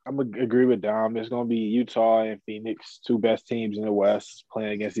night, I'm going to agree with Dom. It's going to be Utah and Phoenix, two best teams in the West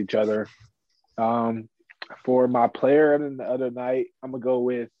playing against each other. For my player of the other night, I'm going to go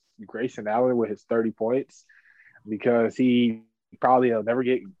with Grayson Allen with his 30 points because he probably will never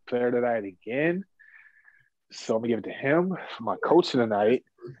get player of the night again. So I'm going to give it to him. For my coach of the night,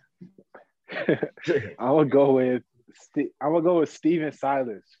 I'm going to go with Steven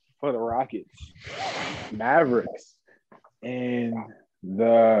Silas for the Rockets. Mavericks. And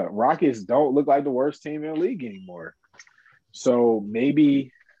the Rockets don't look like the worst team in the league anymore. So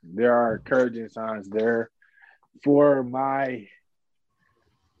maybe there are encouraging signs there. For my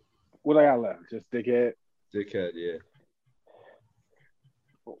 – what I got left? Just dickhead? dickhead? Yeah.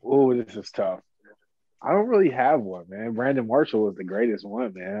 Oh, this is tough. I don't really have one, man. Brandon Marshall was the greatest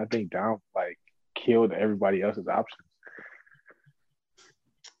one, man. I think Dom, killed everybody else's options.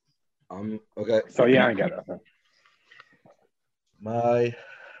 Okay. So, yeah, I ain't got nothing. My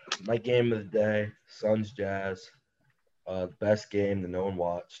game of the day, Suns Jazz. Best game that no one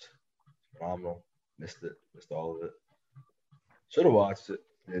watched. Phenomenal. Missed all of it. Should have watched it.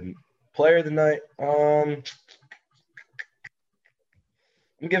 And player of the night, I'm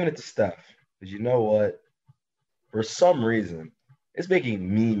giving it to Steph. Because you know what? For some reason, it's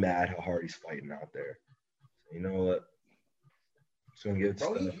making me mad how hard he's fighting out there. So you know what? I'm just gonna give it to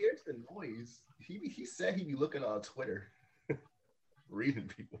Bro, Steph. he hears the noise. He said he'd be looking on Twitter, reading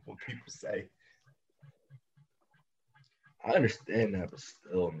what people say. I understand that, but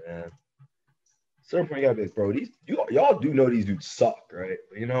still, man. Certain point, you gotta be like, bro, y'all do know these dudes suck, right?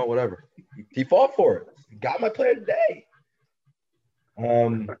 But you know, whatever. He fought for it. He got my player today.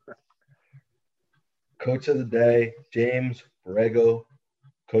 Coach of the day, James Borrego,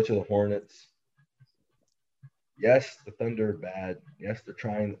 coach of the Hornets. Yes, the Thunder are bad. Yes, they're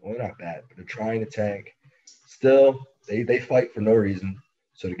trying. Well, not bad, but they're trying to tank. Still, they fight for no reason.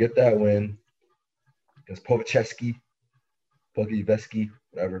 So to get that win against Povacheski,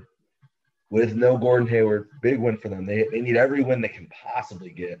 whatever, with no Gordon Hayward, big win for them. They need every win they can possibly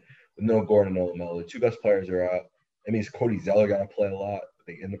get with no Gordon and no LaMelo. The two best players are out. That means Cody Zeller got to play a lot, but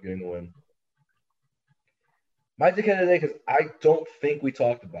they end up getting the win. My dickhead today, because I don't think we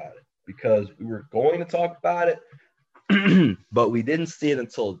talked about it, because we were going to talk about it, but we didn't see it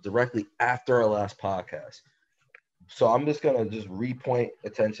until directly after our last podcast. So I'm just going to repoint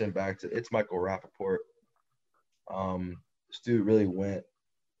attention back to it's Michael Rappaport. This dude really went.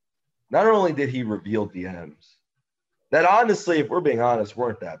 Not only did he reveal DMs, that honestly, if we're being honest,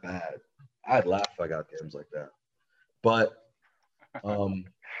 weren't that bad. I'd laugh if I got DMs like that. But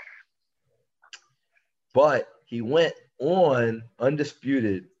he went on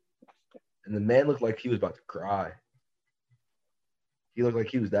undisputed, and the man looked like he was about to cry. He looked like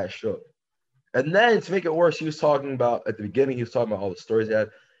he was that shook. And then to make it worse, he was talking about, at the beginning, he was talking about all the stories he had.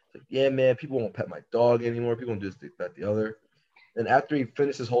 Like, yeah, man, people won't pet my dog anymore. People won't do this, that, the other. And after he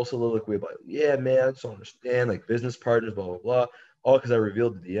finished his whole soliloquy about, yeah, man, I just don't understand, like business partners, blah, blah, blah. All because I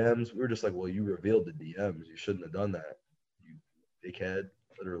revealed the DMs. We were just like, well, you revealed the DMs. You shouldn't have done that. You dickhead.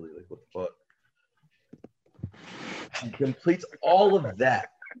 Literally, like, what the fuck? He completes all of that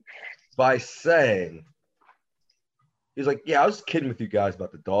by saying, he's like, yeah, I was kidding with you guys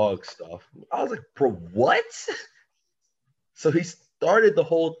about the dog stuff. I was like, bro, what? So he started the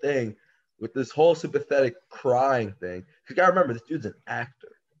whole thing with this whole sympathetic crying thing. You gotta remember, this dude's an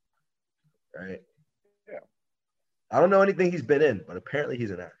actor, right? Yeah. I don't know anything he's been in, but apparently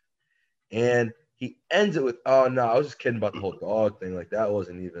he's an actor. And he ends it with, oh, no, I was just kidding about the whole dog thing. Like, that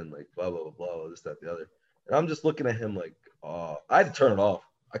wasn't even like blah, blah, blah, blah, this, that, the other. And I'm just looking at him like, I had to turn it off.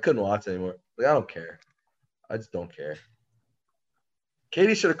 I couldn't watch it anymore. Like, I don't care. I just don't care.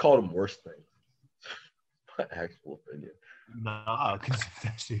 Katie should have called him worse things. My actual opinion. Nah, because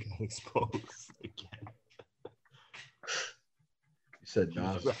that shit got exposed again. You said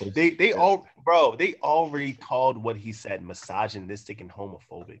nah. They already called what he said misogynistic and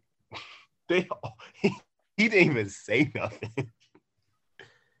homophobic. He didn't even say nothing.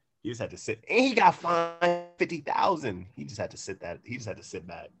 He just had to sit, and he got fined 50,000. He just had to sit back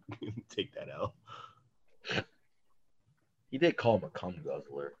and take that out. He did call him a cum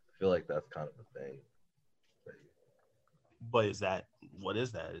guzzler. I feel like that's kind of a thing. But what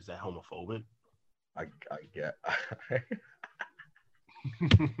is that? Is that homophobic? I get.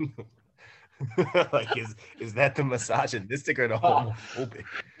 Like, is that the misogynistic or the homophobic?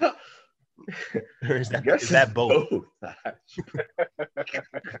 Or is that both?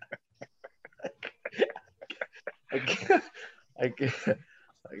 I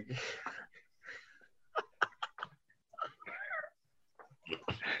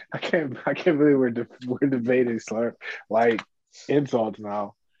can't believe we're debating slur like insults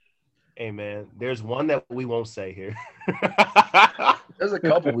now. Hey man, there's one that we won't say here. There's a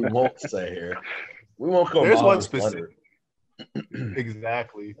couple we won't say here. We won't go. There's one specific.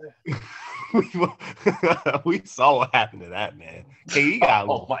 Exactly. We saw what happened to that man. KD got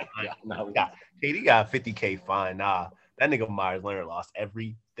oh my god, no. KD got $50K fine. Nah, that nigga Myers Leonard lost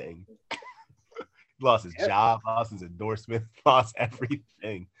everything. He lost his job, lost his endorsement, lost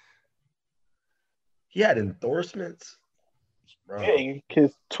everything. He had endorsements. Bro. Yeah,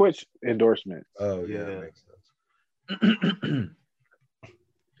 his Twitch endorsement. Oh yeah, that makes sense.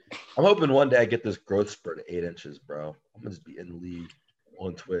 I'm hoping one day I get this growth spurt at 8 inches, bro. I'm gonna just be in the league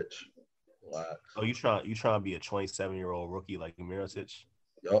on Twitch. Relax. Oh, you trying to be a 27-year-old rookie like Mirotic?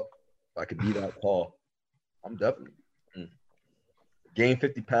 Yup. If I could be that tall, I'm definitely gain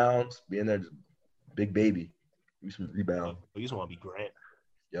 50 pounds, be in there, just big baby, do some rebound. Oh, you just want to be Grant.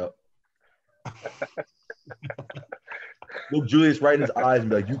 Yep. Look Julius right in his eyes and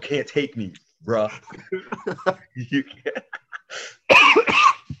be like, "You can't take me, bruh. You can't."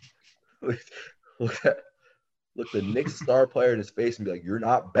 Look the Knicks star player in his face and be like, "You're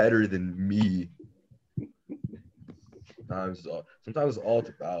not better than me." Sometimes it's all it's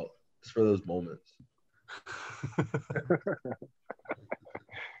about. It's for those moments.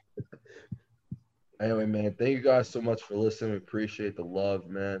 Anyway, man, thank you guys so much for listening. We appreciate the love,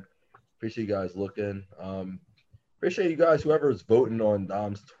 man. Appreciate you guys looking. Appreciate you guys, whoever is voting on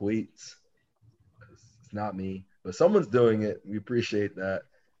Dom's tweets. It's not me, but someone's doing it. We appreciate that.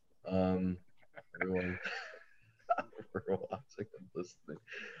 Everyone for watching and listening.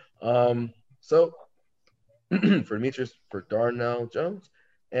 So for Demetrius, for Darnell Jones,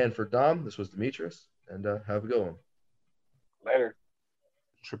 and for Dom, this was Demetrius, and have a good one. Later.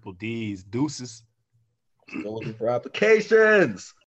 Triple D's, deuces. Still looking for applications.